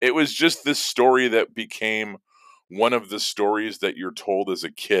just this story that became one of the stories that you're told as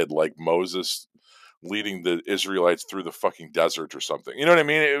a kid, like Moses leading the Israelites through the fucking desert or something. You know what I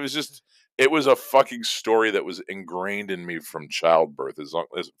mean? It was a fucking story that was ingrained in me from childbirth, as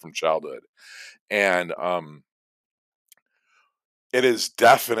from childhood, and it is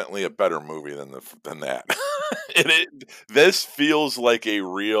definitely a better movie than that. This feels like a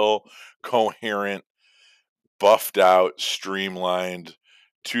real coherent, buffed out, streamlined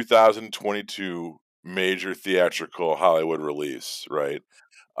 2022 major theatrical Hollywood release, right?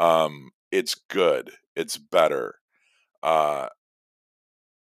 It's good. It's better. Uh,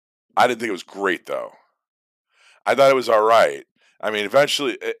 I didn't think it was great though. I thought it was all right. I mean,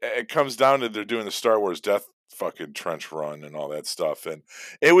 eventually it comes down to they're doing the Star Wars Death fucking trench run and all that stuff, and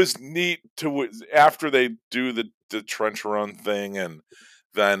it was neat after they do the trench run thing, and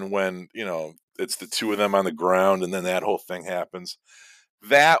then when it's the two of them on the ground, and then that whole thing happens.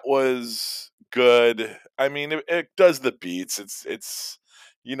 That was good. I mean, it does the beats. It's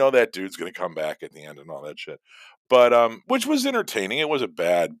that dude's gonna come back at the end and all that shit, but which was entertaining. It wasn't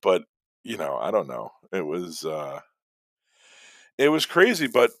bad, but I don't know. It was crazy,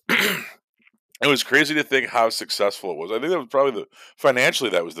 but it was crazy to think how successful it was. I think that was probably financially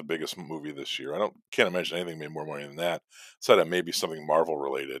that was the biggest movie this year. Can't imagine anything made more money than that. So that may be something Marvel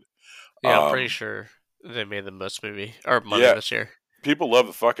related. Yeah, I'm pretty Um, sure they made the most movie or money yeah, this year. people love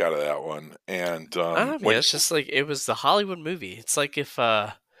the fuck out of that one. And I mean, it's just like it was the Hollywood movie. It's like if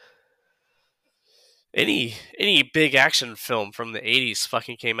any big action film from the '80s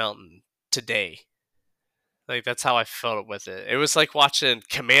fucking came out today. Like that's how I felt with it. It was like watching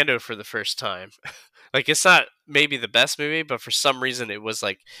Commando for the first time. Like it's not maybe the best movie, but for some reason it was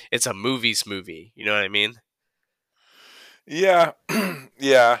like it's a movies movie. You know what I mean? yeah,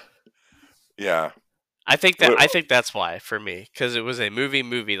 yeah, yeah. I think that's why for me because it was a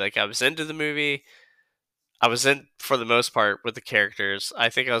movie. Like I was into the movie. I was in for the most part with the characters. I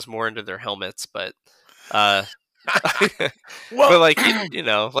think I was more into their helmets, but uh, but Well, like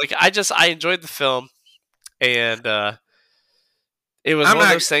like I enjoyed the film and it was I'm one of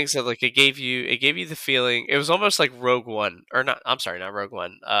not. those things that like it gave you the feeling. It was almost like Rogue One or not. I'm sorry, not Rogue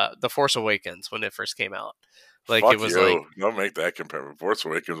One. The Force Awakens when it first came out. Like it Fuck was like you. Don't make that comparison. Force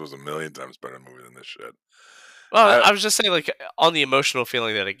Awakens was a million times better movie than this shit. well, I I was just saying like on the emotional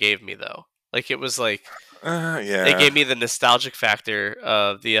feeling that it gave me though. Like it was like it yeah. gave me the nostalgic factor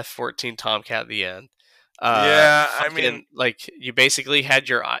of the F-14 Tomcat at the end. Yeah, I mean, Fucking like you basically had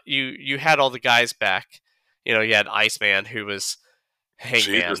you had all the guys back. You had Iceman who was Jesus,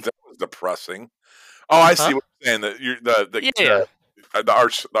 Hangman. that was depressing. Oh, I see Huh? what you're saying. That you're Yeah, yeah. the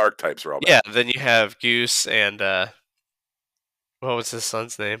archetypes are all back. Yeah, then you have Goose and what was his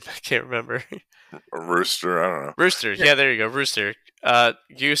son's name? I can't remember. A rooster, I don't know. Rooster. Yeah. Yeah, there you go. Rooster.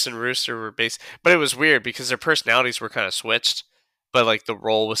 Goose and Rooster were but it was weird because their personalities were kind of switched. but like the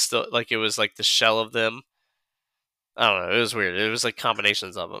role was still like it was like the shell of them. I don't know. It was weird. It was like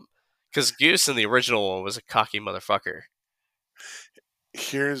combinations of them. Because Goose in the original one was a cocky motherfucker.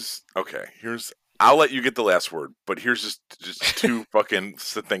 Here's I'll let you get the last word, but here's just two fucking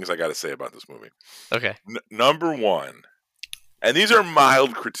things I got to say about this movie. Okay. Number one, and these are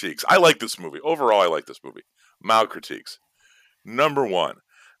mild critiques. I like this movie. Overall, I like this movie. Mild critiques. Number one,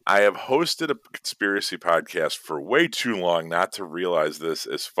 I have hosted a conspiracy podcast for way too long not to realize this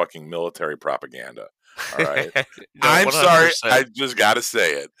is fucking military propaganda. All right. No, I'm sorry. 100%. I just got to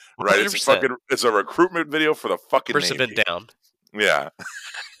say it. Right. It's a recruitment video for the fucking Numbers have Navy. been down. Yeah.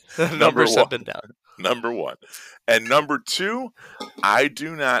 Numbers have been down. Number one. And number two, I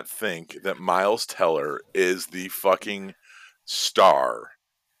do not think that Miles Teller is the fucking star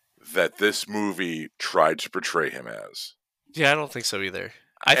that this movie tried to portray him as. Yeah, I don't think so either.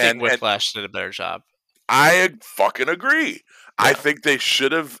 I think Whiplash did a better job. I fucking agree. Yeah. I think they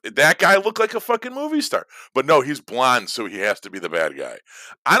should have. That guy looked like a fucking movie star. But no, he's blonde, so he has to be the bad guy.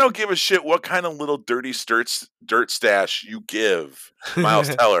 I don't give a shit what kind of little dirty dirt stash you give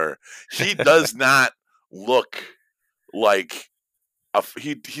Miles Teller. He does not look like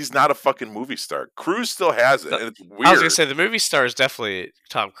he's not a fucking movie star. Cruise still has it, and it's weird. I was gonna say the movie star is definitely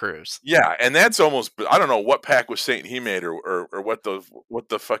Tom Cruise. Yeah, and that's almost. I don't know what pack with Satan he made, or what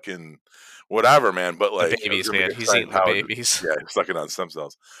the fucking whatever, man. But like the babies, man, he's eating the babies. Yeah, he's sucking on stem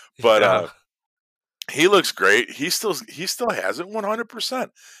cells. But he looks great. He still has it 100%.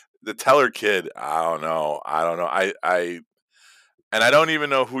 The Teller kid, I don't know. And I don't even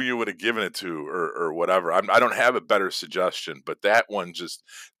know who you would have given it to or whatever. I don't have a better suggestion, but that one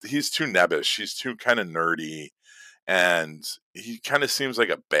he's too nebbish. He's too kind of nerdy, and he kind of seems like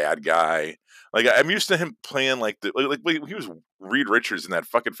a bad guy. Like I'm used to him playing like he was Reed Richards in that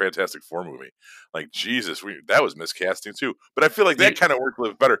fucking Fantastic Four movie. Like Jesus, that was miscasting too. But I feel like that kind of worked a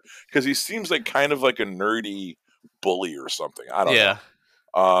little better because he seems like kind of like a nerdy bully or something. I don't know.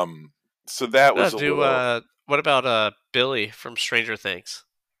 So that was what about Billy from Stranger Things?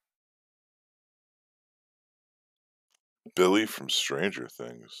 Billy from Stranger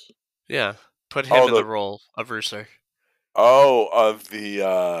Things. Yeah, put him in the role of Rooster. Oh, of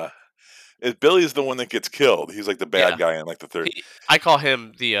the Billy's the one that gets killed. He's like the bad guy in like the third. I call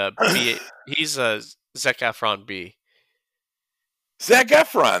him the B. He's Zac Efron B. Zac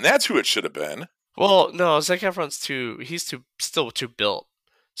Efron, that's who it should have been. Well, no, Zac Efron's still too built.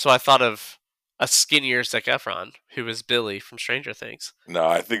 So I thought of a skinnier Zac Efron, who was Billy from Stranger Things. No,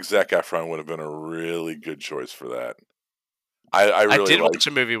 I think Zac Efron would have been a really good choice for that. I did watch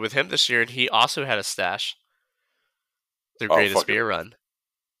a movie with him this year, and he also had a stash. Their Greatest Beer Run.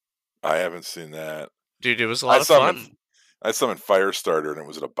 I haven't seen that. Dude, it was a lot of fun. I saw him in Firestarter, and it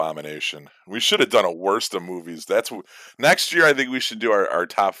was an abomination. We should have done a worst of movies. Next year. I think we should do our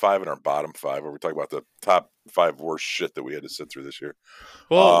top 5 and our bottom 5, where we talk about the top 5 worst shit that we had to sit through this year.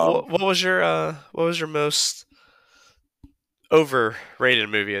 Well, what was your most overrated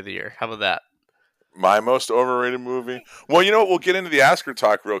movie of the year? How about that? My most overrated movie? Well, you know what? We'll get into the Oscar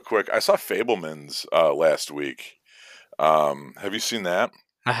talk real quick. I saw Fabelmans last week. Have you seen that?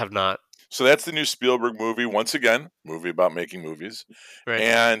 I have not. So that's the new Spielberg movie. Once again, movie about making movies. Right.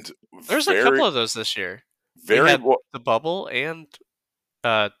 And there's a couple of those this year. The Bubble and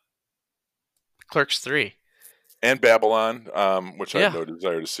Clerks 3. And Babylon, which I have no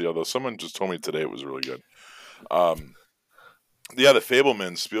desire to see, although someone just told me today it was really good. The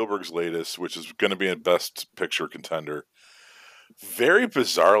Fabelmans, Spielberg's latest, which is going to be a Best Picture contender. Very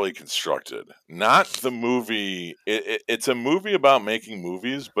bizarrely constructed. Not the movie. It's a movie about making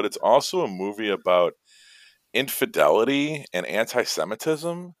movies, but it's also a movie about infidelity and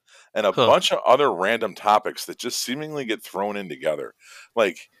anti-Semitism and a bunch of other random topics that just seemingly get thrown in together.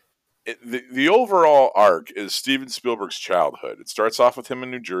 Like, the overall arc is Steven Spielberg's childhood. It starts off with him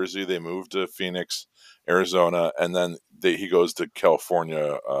in New Jersey. They move to Phoenix, Arizona, and then he goes to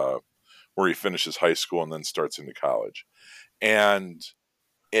California, where he finishes high school and then starts into college. And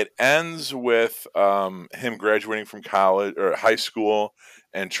it ends with him graduating from college or high school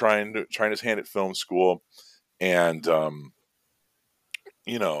and trying his hand at film school. And they're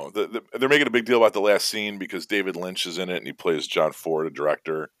making a big deal about the last scene because David Lynch is in it and he plays John Ford, a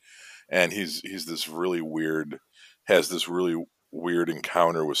director. And he's this really weird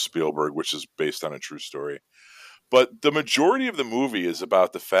encounter with Spielberg, which is based on a true story. But the majority of the movie is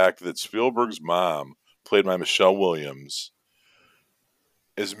about the fact that Spielberg's mom, played by Michelle Williams,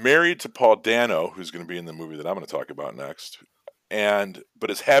 is married to Paul Dano, who's going to be in the movie that I'm going to talk about next, but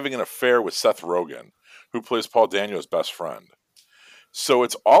is having an affair with Seth Rogen, who plays Paul Dano's best friend. So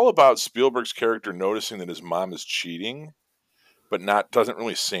it's all about Spielberg's character noticing that his mom is cheating but not doesn't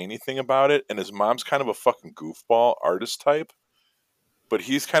really say anything about it. And his mom's kind of a fucking goofball artist type, but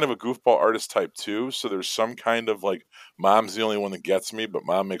he's kind of a goofball artist type too. So there's some kind of like, mom's the only one that gets me, but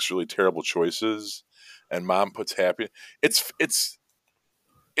mom makes really terrible choices, and mom puts happy. It's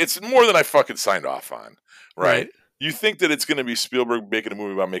more than I fucking signed off on, right? Right. You think that it's going to be Spielberg making a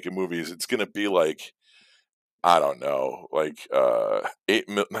movie about making movies? It's going to be like, I don't know, like not 8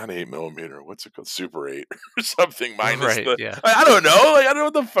 millimeter. What's it called? Super 8 or something. Minus Right. the, Yeah. I don't know. Like, I don't know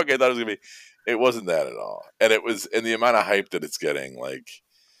what the fuck I thought it was gonna be. It wasn't that at all, and it was, and the amount of hype that it's getting. Like,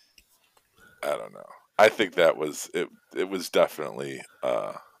 I don't know. I think that was it. It was definitely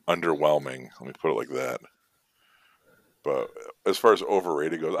underwhelming. Let me put it like that. But as far as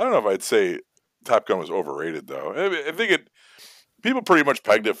overrated goes, I don't know if I'd say Top Gun was overrated though. I think it. People pretty much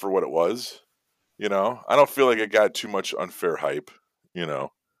pegged it for what it was. You know, I don't feel like it got too much unfair hype. You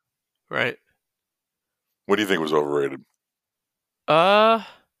know, Right. what do you think was overrated? Uh.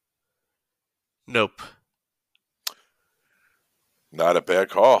 Nope. Not a bad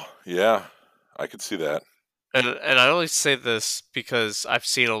call. Yeah, I could see that. And I only say this because I've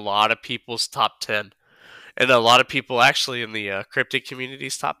seen a lot of people's top 10, and a lot of people actually in the cryptid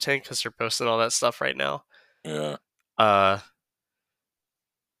community's top 10 because they're posting all that stuff right now. Yeah. Uh,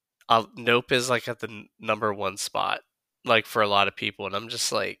 Nope is like at the number one spot, like for a lot of people, and I'm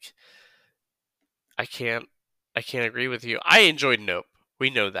just like, I can't, I can't agree with you. I enjoyed Nope. We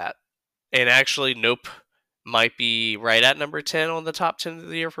know that, and actually, Nope might be right at number 10 on the top 10 of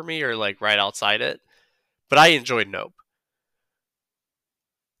the year for me, or like right outside it. But I enjoyed Nope,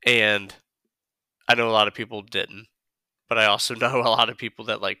 and I know a lot of people didn't. But I also know a lot of people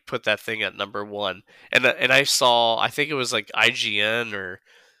that like put that thing at number one. And I saw, I think it was like IGN or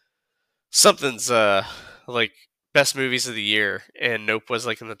something's like best movies of the year, and Nope was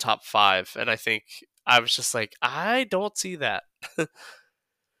like in the top 5, and I think I was just like, I don't see that.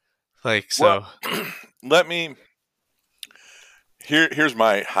 Like, Well, so let me. Here's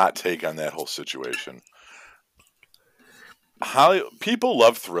my hot take on that whole situation. People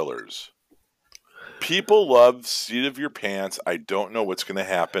love thrillers. People love seat of your pants. I don't know what's going to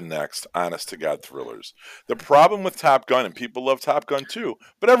happen next. Honest to God, thrillers. The problem with Top Gun, and people love Top Gun too,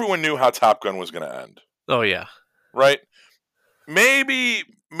 but everyone knew how Top Gun was going to end, oh yeah. right? Maybe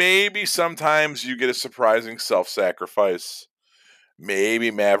sometimes you get a surprising self-sacrifice. Maybe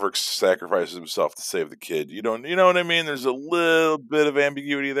Maverick sacrifices himself to save the kid. You know what I mean? There's a little bit of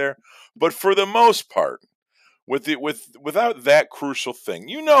ambiguity there, but for the most part, without that crucial thing,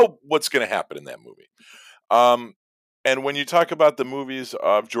 you know what's going to happen in that movie. Um, and when you talk about the movies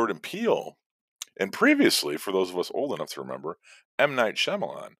of Jordan Peele, and previously, for those of us old enough to remember, M. Night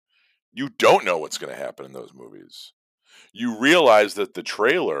Shyamalan, you don't know what's going to happen in those movies. You realize that the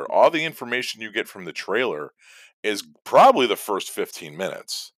trailer, all the information you get from the trailer, is probably the first 15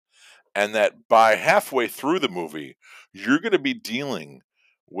 minutes. And that by halfway through the movie, you're going to be dealing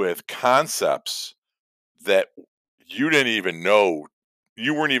with concepts that you didn't even know,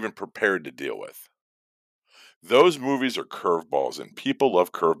 you weren't even prepared to deal with. Those movies are curveballs, and people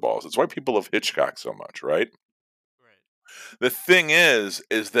love curveballs. It's why people love Hitchcock so much, right? Right. The thing is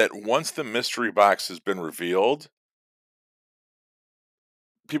that once the mystery box has been revealed,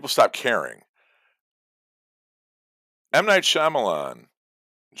 people stop caring. M. Night Shyamalan,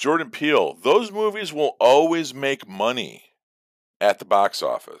 Jordan Peele, those movies will always make money at the box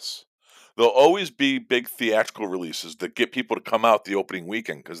office. There'll always be big theatrical releases that get people to come out the opening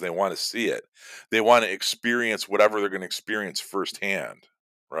weekend because they want to see it. They want to experience whatever they're going to experience firsthand,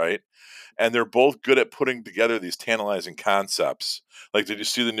 right? And they're both good at putting together these tantalizing concepts. Like, did you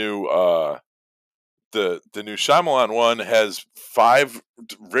see the new the new Shyamalan one has 5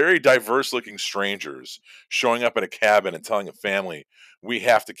 very diverse looking strangers showing up in a cabin and telling a family, "We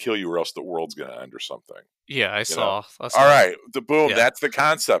have to kill you or else the world's going to end," or something. Yeah, I You know? saw. I All saw. right, the boom. Yeah. That's the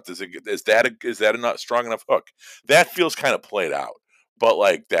concept. Is that a not strong enough hook? That feels kind of played out, but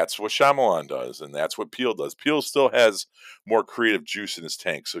like that's what Shyamalan does, and that's what Peele does. Peele still has more creative juice in his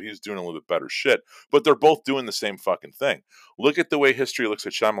tank, so he's doing a little bit better shit. But they're both doing the same fucking thing. Look at the way history looks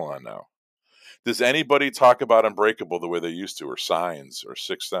at Shyamalan now. Does anybody talk about Unbreakable the way they used to, or Signs, or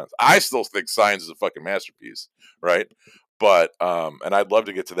Sixth Sense? I still think Signs is a fucking masterpiece, right? But and I'd love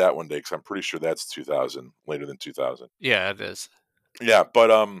to get to that one day because I'm pretty sure that's 2000, later than 2000. Yeah, it is. Yeah,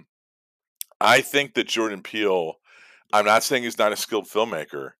 but I think that Jordan Peele. I'm not saying he's not a skilled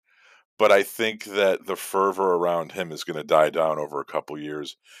filmmaker, but I think that the fervor around him is going to die down over a couple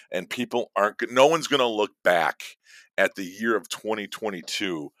years, and people aren't. No one's going to look back at the year of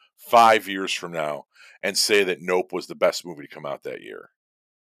 2022, 5 years from now, and say that Nope was the best movie to come out that year.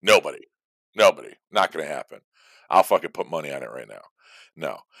 Nobody, not going to happen. I'll fucking put money on it right now.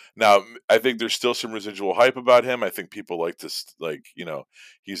 No. Now, I think there's still some residual hype about him. I think people like to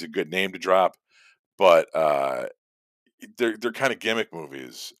he's a good name to drop, but they're kind of gimmick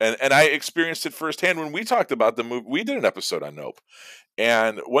movies. And I experienced it firsthand when we talked about the movie. We did an episode on Nope.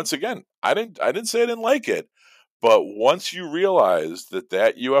 And once again, I didn't say I didn't like it, but once you realize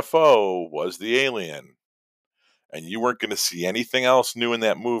that UFO was the alien and you weren't going to see anything else new in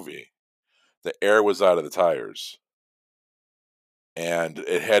that movie, the air was out of the tires. And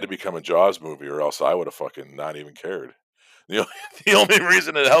it had to become a Jaws movie, or else I would have fucking not even cared. The only, the only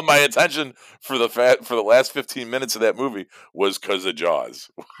reason it held my attention for the last 15 minutes of that movie was because of Jaws.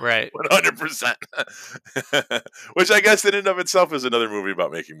 Right. 100%. Which I guess in and of itself is another movie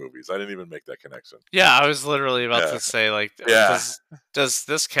about making movies. I didn't even make that connection. Yeah, I was literally about Yeah. to say, like, Yeah. does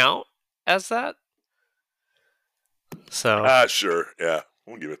this count as that? So Sure. Yeah.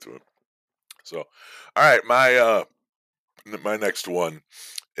 We'll give it to him. So, all right, my next one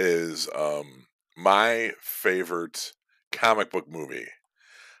is my favorite comic book movie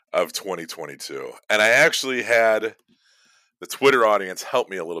of 2022. And I actually had the Twitter audience help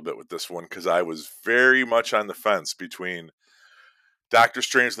me a little bit with this one because I was very much on the fence between Doctor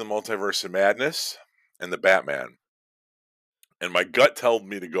Strange and the Multiverse of Madness and the Batman. And my gut told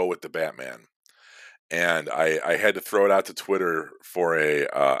me to go with the Batman. And I had to throw it out to Twitter for a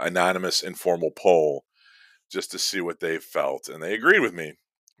anonymous informal poll just to see what they felt. And they agreed with me.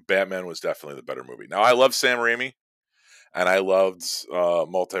 Batman was definitely the better movie. Now, I love Sam Raimi, and I loved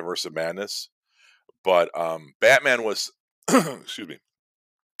Multiverse of Madness. But Batman was, excuse me,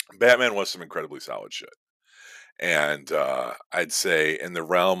 Batman was some incredibly solid shit. And I'd say in the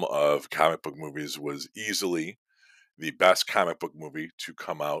realm of comic book movies was easily the best comic book movie to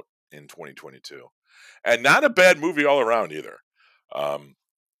come out in 2022. And not a bad movie all around either.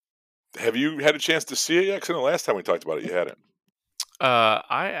 Have you had a chance to see it yet? Because the last time we talked about it, you hadn't.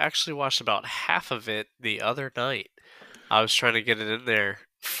 I actually watched about half of it the other night. I was trying to get it in there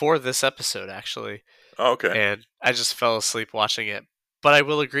for this episode, actually, Oh, okay. and I just fell asleep watching it. But I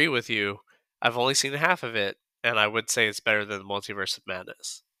will agree with you. I've only seen half of it, and I would say it's better than the Multiverse of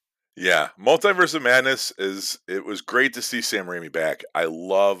Madness. Yeah, Multiverse of Madness it was great to see Sam Raimi back.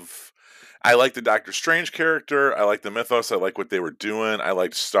 I like the Doctor Strange character. I like the mythos. I like what they were doing. I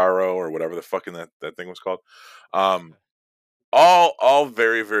liked Starro or whatever the fucking that thing was called. All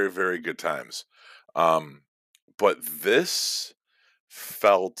very, very, very good times. But this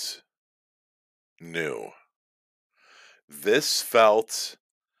felt new. This felt,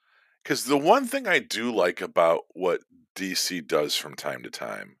 because the one thing I do like about what DC does from time to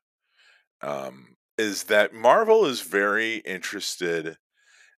time is that Marvel is very interested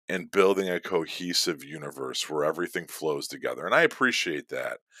in building a cohesive universe where everything flows together, and I appreciate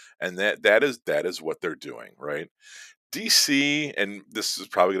that. And that is what they're doing, right? DC, and this is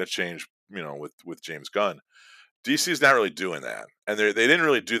probably going to change, with James Gunn. DC is not really doing that, and they didn't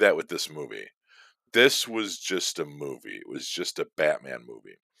really do that with this movie. This was just a movie. It was just a Batman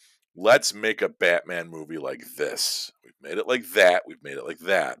movie. Let's make a Batman movie like this. We've made it like that. We've made it like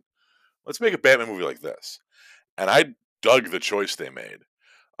that. Let's make a Batman movie like this. And I dug the choice they made.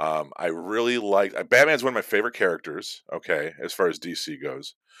 I really liked Batman's one of my favorite characters. Okay, as far as DC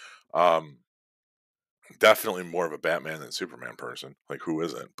goes, definitely more of a Batman than Superman person. Like, who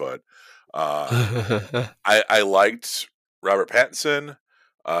isn't? But I liked Robert Pattinson.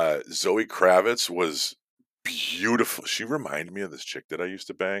 Zoe Kravitz was beautiful. She reminded me of this chick that I used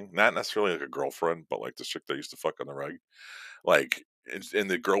to bang. Not necessarily like a girlfriend, but like this chick that I used to fuck on the reg. Like, and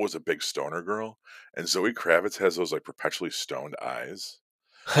the girl was a big stoner girl. And Zoe Kravitz has those like perpetually stoned eyes.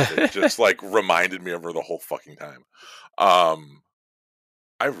 It just like reminded me of her the whole fucking time. I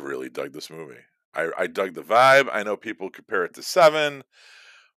really dug this movie. I dug the vibe. I know people compare it to Seven.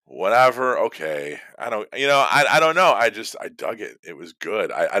 Whatever. Okay. I don't know. I dug it. It was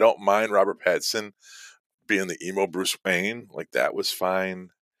good. I don't mind Robert Pattinson being the emo Bruce Wayne. Like, that was fine.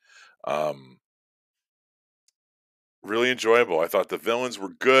 Really enjoyable. I thought the villains were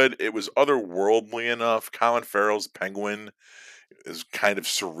good. It was otherworldly enough. Colin Farrell's Penguin is kind of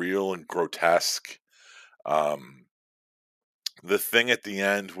surreal and grotesque. The thing at the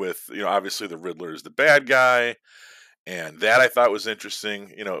end with, obviously the Riddler is the bad guy, and that I thought was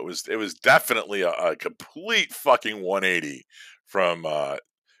interesting. It was definitely a complete fucking 180 from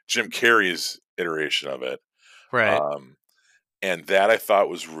Jim Carrey's iteration of it. Right. And that I thought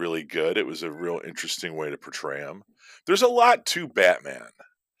was really good. It was a real interesting way to portray him. There's a lot to Batman,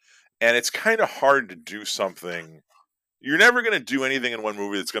 and it's kind of hard to do something. You're never going to do anything in one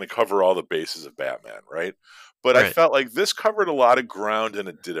movie that's going to cover all the bases of Batman, right? But I Right. felt like this covered a lot of ground and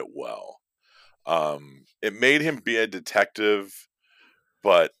it did it well. It made him be a detective,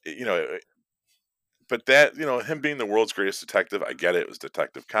 but but that him being the world's greatest detective, I get it. It was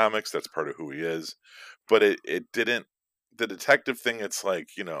Detective Comics. That's part of who he is. But it didn't. The detective thing. It's like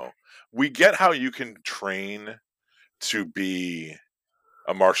we get how you can train to be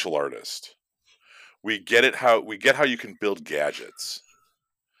a martial artist. We get how you can build gadgets.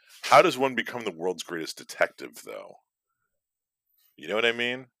 How does one become the world's greatest detective, though? You know what I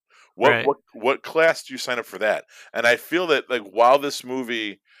mean? What Right. what what class do you sign up for that? And I feel that like while this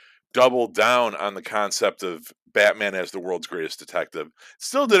movie doubled down on the concept of Batman as the world's greatest detective, it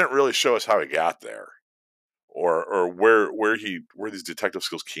still didn't really show us how he got there or where these detective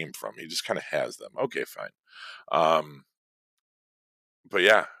skills came from. He just kind of has them. Okay, fine. Um, but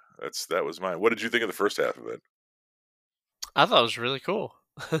yeah, that was mine. What did you think of the first half of it? I thought it was really cool.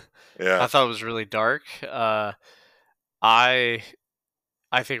 I Yeah, thought it was really dark. I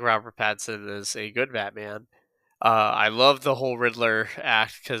I think Robert Pattinson is a good Batman. I love the whole Riddler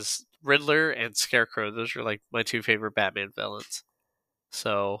act because Riddler and Scarecrow, those are like my two favorite Batman villains.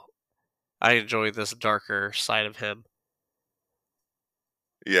 So I enjoy this darker side of him.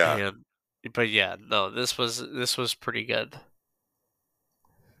 yeah, And but yeah, no, this was pretty good.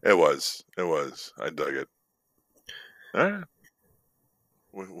 it was. It was. I dug it. All right.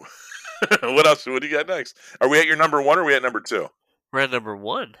 What else? What do you got next? Are we at your number one or are we at number two? We're at number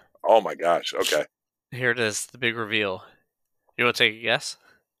one. Oh my gosh. Okay. Here it is, the big reveal. You want to take a guess?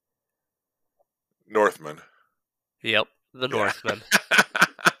 Northman. Yep, the Yeah. Northman.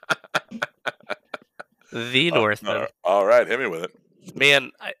 The Northman. All right. Hit me with it.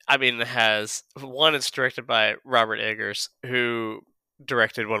 Man, I mean, it has one. It's directed by Robert Eggers, who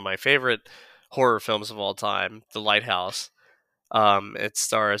directed one of my favorite horror films of all time, The Lighthouse. It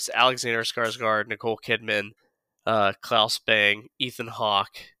stars Alexander Skarsgård, Nicole Kidman, Klaus Bang, Ethan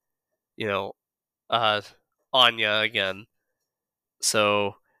Hawke, you know, uh, Anya again.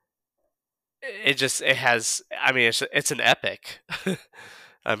 So it has. I mean, it's an epic.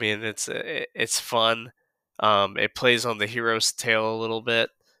 I mean, it's fun. It plays on the hero's tale a little bit.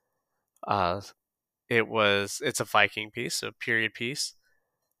 Uh, it's a Viking piece, a period piece.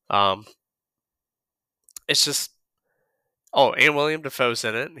 Um, it's just and William Defoe's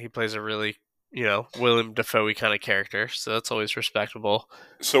in it. He plays a really William Defoe kind of character, so that's always respectable.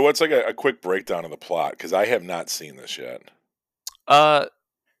 So what's like a quick breakdown of the plot? Because I have not seen this yet. Uh,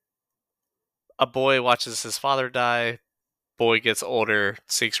 a boy watches his father die. Boy gets older,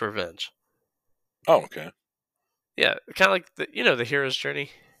 seeks revenge. Oh, okay. Yeah, kind of like the hero's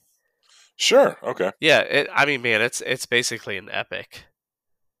journey. Sure. Okay. Yeah, I mean, man, it's basically an epic.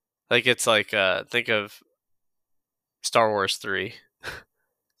 Like it's like think of Star Wars 3.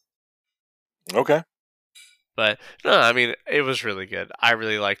 Okay. But no, I mean, it was really good. I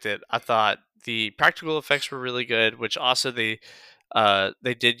really liked it. I thought the practical effects were really good, which also they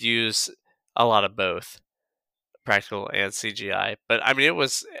did use a lot of both practical and CGI. But I mean,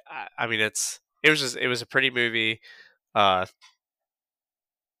 I mean, it was a pretty movie. Uh,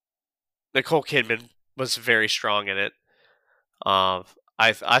 Nicole Kidman was very strong in it. Um,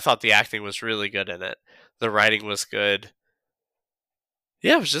 I thought the acting was really good in it. The writing was good.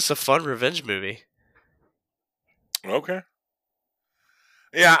 Yeah, it was just a fun revenge movie. Okay.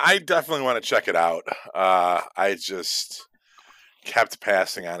 Yeah, I definitely want to check it out. I just kept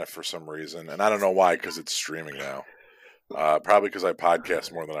passing on it for some reason, and I don't know why. Because it's streaming now. Probably because I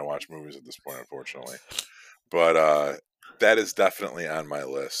podcast more than I watch movies at this point, unfortunately. But that is definitely on my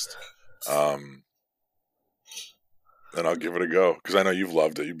list. Um, and I'll give it a go because I know you've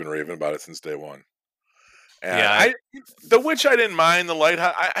loved it. You've been raving about it since day one. And Yeah, The Witch, I didn't mind. The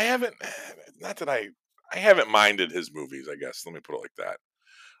Lighthouse, I haven't. Not that I haven't minded his movies. I guess let me put it like that.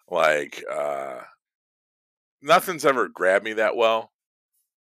 Like nothing's ever grabbed me that well,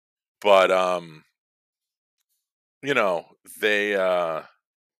 but you know they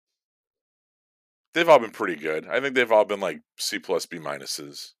they've all been pretty good. I think they've all been like C plus B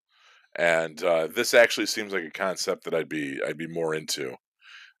minuses, and this actually seems like a concept that I'd be more into.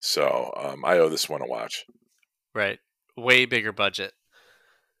 So I owe this one a watch. right. Way bigger budget.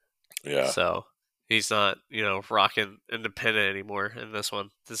 Yeah. So he's not, rocking independent anymore in this one.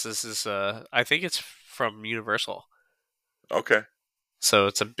 This is his I think it's from Universal. Okay. So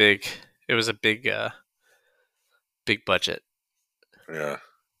it was a big budget. Yeah.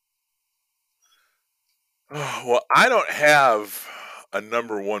 Oh, well, I don't have a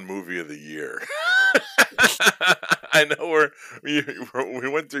number one movie of the year. I know we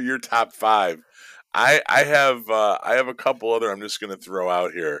went through your top five. I have a couple other I'm just gonna throw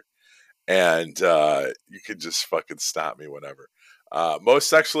out here, and you could just fucking stop me whenever. Most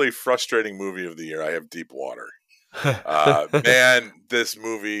sexually frustrating movie of the year. I have Deep Water. Man, this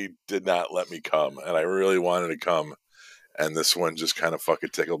movie did not let me come, and I really wanted to come, and this one just kind of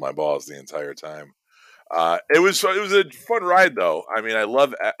fucking tickled my balls the entire time. It was a fun ride though. I mean, I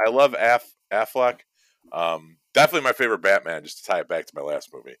love Affleck. Definitely my favorite Batman. Just to tie it back to my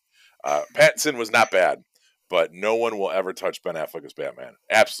last movie, Pattinson was not bad, but no one will ever touch Ben Affleck as Batman.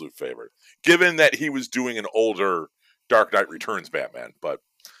 Absolute favorite, given that he was doing an older Dark Knight Returns Batman, but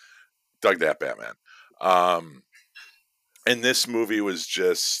dug that Batman. Um, and this movie was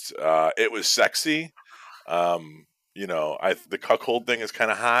just it was sexy. The cuckold thing is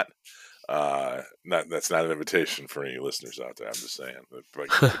kind of hot. That's not an invitation for any listeners out there. I'm just saying the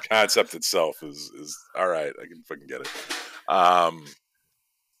concept itself is all right. I can fucking get it.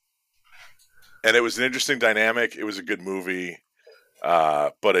 And it was an interesting dynamic. It was a good movie,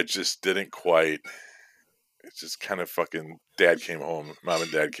 but it just didn't quite. It's just kind of fucking. Mom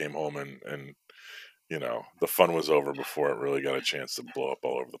and dad came home, and the fun was over before it really got a chance to blow up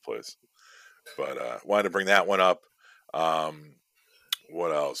all over the place. But wanted to bring that one up.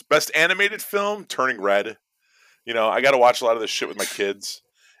 What else? Best animated film, Turning Red. I got to watch a lot of this shit with my kids,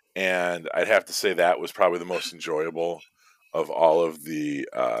 and I'd have to say that was probably the most enjoyable of all of the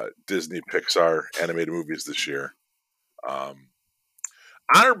Disney Pixar animated movies this year.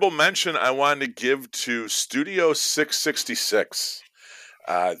 Honorable mention I wanted to give to Studio 666.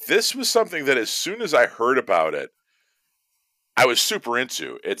 This was something that as soon as I heard about it, I was super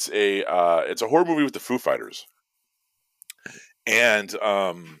into. It's a horror movie with the Foo Fighters, and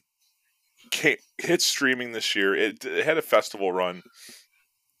hit streaming this year. It had a festival run,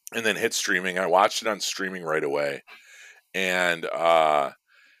 and then hit streaming. I watched it on streaming right away, and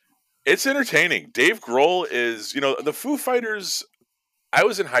it's entertaining. Dave Grohl is, the Foo Fighters. I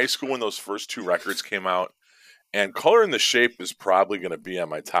was in high school when those first two records came out, and Color and the Shape is probably going to be on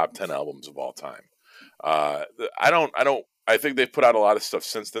my top 10 albums of all time. I think they've put out a lot of stuff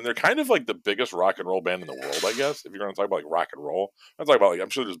since then. They're kind of like the biggest rock and roll band in the world, I guess. If you're going to talk about like rock and roll, I'm talking about I'm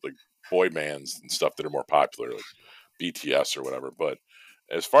sure there's like boy bands and stuff that are more popular, like BTS or whatever. But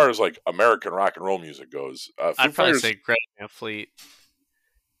as far as like American rock and roll music goes, I'd probably say Greta Van Fleet.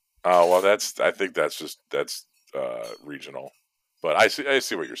 Oh well, I think that's regional, but I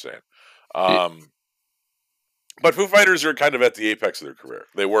see what you're saying. But Foo Fighters are kind of at the apex of their career.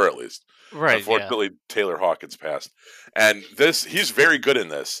 They were, at least. Right. Unfortunately, yeah. Taylor Hawkins passed. And he's very good in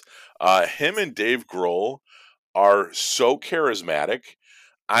this. Him and Dave Grohl are so charismatic.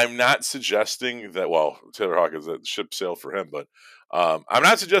 I'm not suggesting that, Taylor Hawkins, that ship sailed for him, but I'm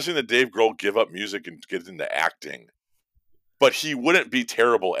not suggesting that Dave Grohl give up music and get into acting. But he wouldn't be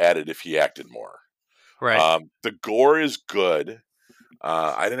terrible at it if he acted more. Right. The gore is good.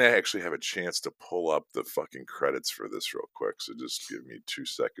 I didn't actually have a chance to pull up the fucking credits for this real quick, so just give me 2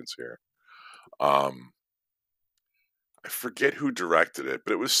 seconds here. I forget who directed it,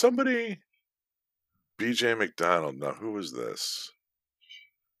 but it was somebody. B.J. McDonald. No, who was this?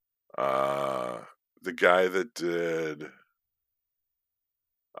 The guy that did.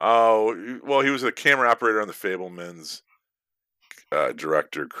 Oh, well, he was a camera operator on The Fabelmans.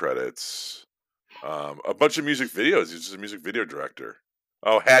 Director credits. A bunch of music videos. He's just a music video director.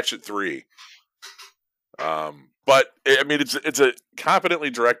 Oh, Hatchet 3. But I mean, it's a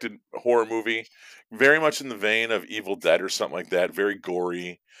competently directed horror movie, very much in the vein of Evil Dead or something like that. Very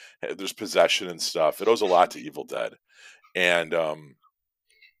gory. There's possession and stuff. It owes a lot to Evil Dead, and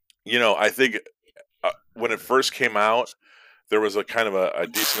I think when it first came out, there was a kind of a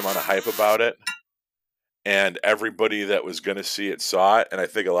decent amount of hype about it, and everybody that was going to see it saw it, and I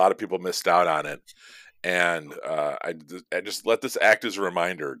think a lot of people missed out on it. And I just let this act as a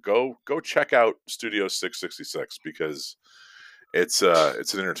reminder. Go check out Studio 666 because it's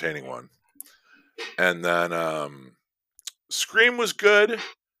an entertaining one. And then Scream was good.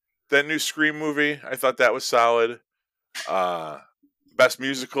 That new Scream movie, I thought that was solid. Best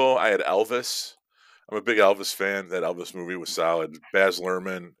musical, I had Elvis. I'm a big Elvis fan. That Elvis movie was solid. Baz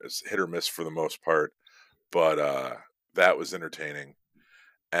Luhrmann is hit or miss for the most part, but that was entertaining.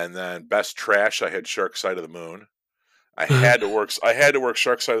 And then best trash, I had Shark Side of the Moon. I had to work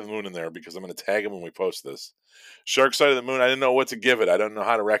Shark Side of the Moon in there because I'm going to tag him when we post this. Shark Side of the Moon, I didn't know what to give it. I don't know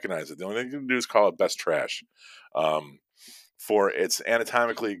how to recognize it. The only thing you can do is call it best trash. For its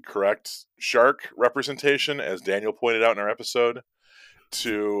anatomically correct shark representation, as Daniel pointed out in our episode,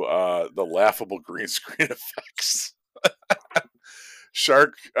 to the laughable green screen effects.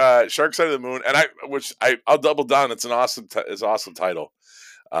 Shark Side of the Moon, and I'll double down. It's an awesome title.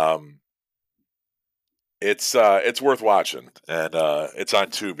 It's worth watching, and it's on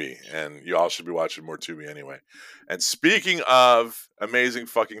Tubi, and you all should be watching more Tubi anyway. And speaking of amazing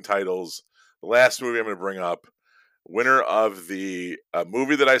fucking titles, the last movie I'm going to bring up, winner of the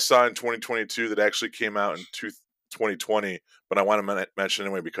movie that I saw in 2022 that actually came out in 2020, but I want to mention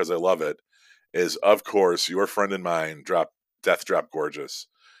anyway because I love it, is of course your friend and mine, Death Drop Gorgeous.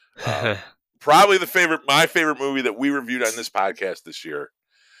 Probably my favorite movie that we reviewed on this podcast this year.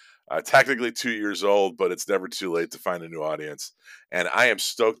 Technically 2 years old, but it's never too late to find a new audience. And I am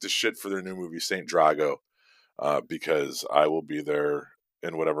stoked to shit for their new movie, Saint Drago, because I will be there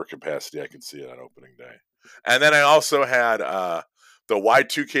in whatever capacity I can see it on opening day. And then I also had the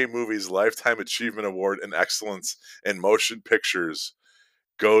Y2K Movies Lifetime Achievement Award in Excellence in Motion Pictures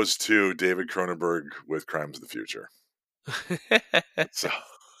goes to David Cronenberg with Crimes of the Future. So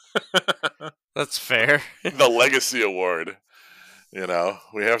That's fair. the Legacy Award. You know,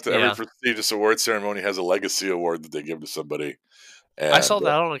 we have to, every prestigious award ceremony has a legacy award that they give to somebody. And, I saw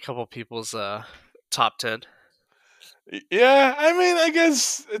that on a couple people's top 10. Yeah, I mean, I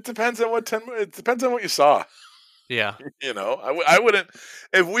guess it depends on it depends on what you saw. Yeah. You know, I wouldn't,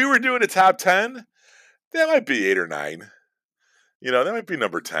 if we were doing a top 10, that might be 8 or 9. You know, that might be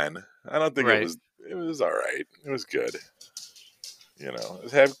number 10. I don't think it was all right. It was good. You know,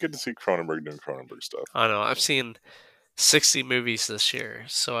 it's good to see Cronenberg doing Cronenberg stuff. I know. I've seen 60 movies this year,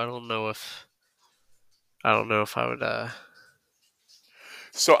 so I don't know if I would.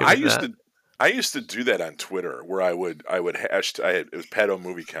 So I used to do that on Twitter, where I would hashtag, it was Pato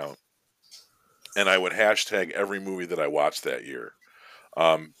Movie Count, and I would hashtag every movie that I watched that year,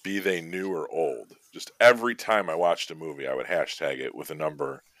 be they new or old. Just every time I watched a movie, I would hashtag it with a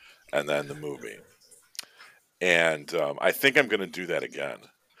number, and then the movie. And I think I'm going to do that again,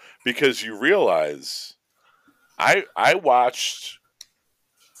 because you realize I watched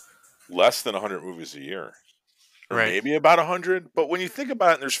less than 100 movies a year, or maybe about 100. But when you think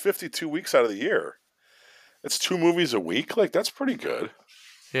about it, there's 52 weeks out of the year. It's 2 movies a week. Like, that's pretty good.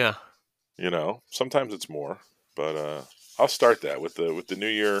 Yeah. You know, sometimes it's more, but I'll start that with the new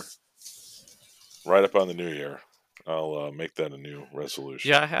year. Right up on the new year, I'll make that a new resolution.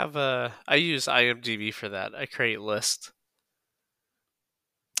 Yeah, I use IMDb for that. I create lists,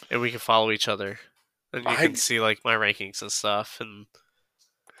 and we can follow each other, and you can see like my rankings and stuff, and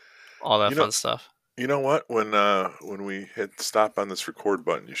all that fun stuff. You know what? When we hit stop on this record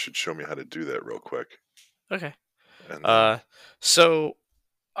button, you should show me how to do that real quick. Okay. And so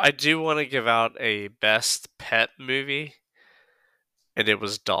I do want to give out a best pet movie, and it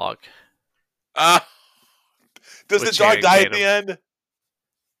was Dog. Does the dog die at the end?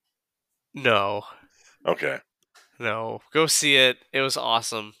 No. Okay. No. Go see it. It was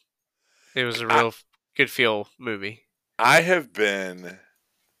awesome. It was a real good feel movie. I have been,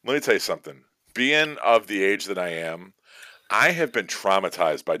 let me tell you something. Being of the age that I am, I have been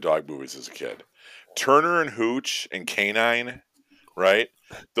traumatized by dog movies as a kid. Turner and Hooch and Canine, right?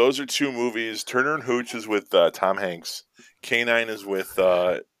 Those are 2 movies. Turner and Hooch is with Tom Hanks. Canine is with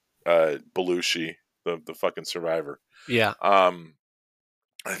Belushi, the fucking survivor. Yeah. I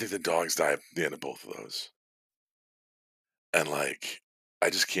think the dogs die at the end of both of those. And like, I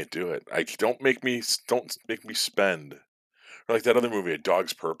just can't do it. Don't make me spend. Or like that other movie, A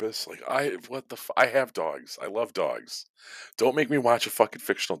Dog's Purpose. Like, I have dogs. I love dogs. Don't make me watch a fucking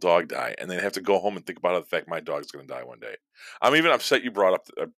fictional dog die and then have to go home and think about the fact my dog's going to die one day. I'm even upset you brought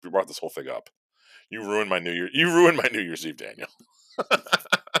this whole thing up. You ruined my New Year. You ruined my New Year's Eve, Daniel.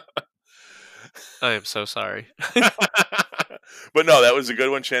 I am so sorry. But no, that was a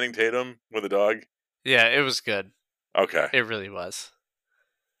good one, Channing Tatum with a dog. Yeah, it was good. Okay. It really was.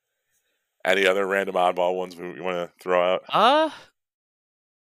 Any other random oddball ones you want to throw out?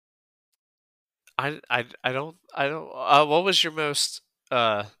 I don't. What was your most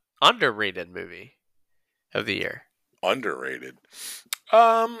underrated movie of the year? Underrated.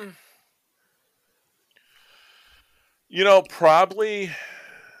 You know, probably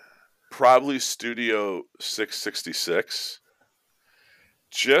Studio 666.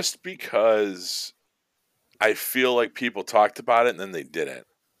 Just because I feel like people talked about it and then they didn't.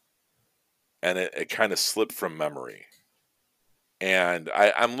 And it kind of slipped from memory. And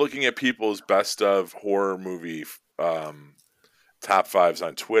I'm looking at people's best of horror movie top 5s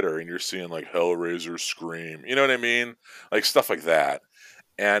on Twitter, and you're seeing like Hellraiser, Scream, you know what I mean? Like stuff like that.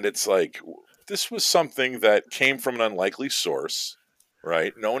 And it's like, this was something that came from an unlikely source,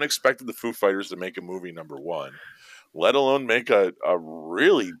 right? No one expected the Foo Fighters to make a movie number 1, let alone make a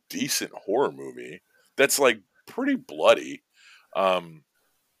really decent horror movie that's like pretty bloody.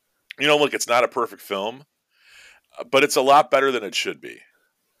 You know, look, it's not a perfect film, but it's a lot better than it should be.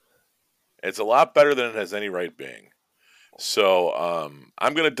 It's a lot better than it has any right being. So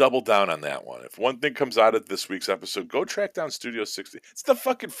I'm going to double down on that one. If one thing comes out of this week's episode, go track down Studio 60. It's the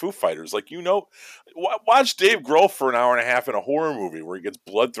fucking Foo Fighters. Like, watch Dave Grohl for an hour and a half in a horror movie where he gets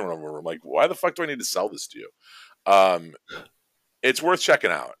blood thrown over him. Like, why the fuck do I need to sell this to you? It's worth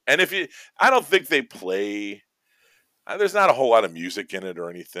checking out. And I don't think they play, there's not a whole lot of music in it or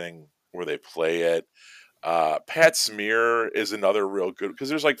anything where they play it. Pat Smear is another real good, because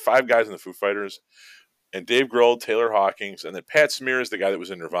there's like 5 guys in the Foo Fighters, and Dave Grohl, Taylor Hawkins, and then Pat Smear is the guy that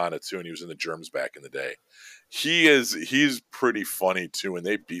was in Nirvana too, and he was in the Germs back in the day. He's pretty funny too, and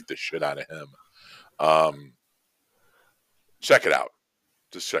they beat the shit out of him. Check it out.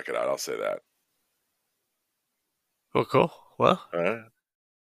 Just check it out. I'll say that. Well, cool. Well, All right.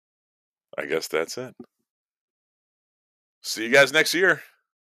 I guess that's it. See you guys next year.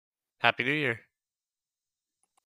 Happy New Year.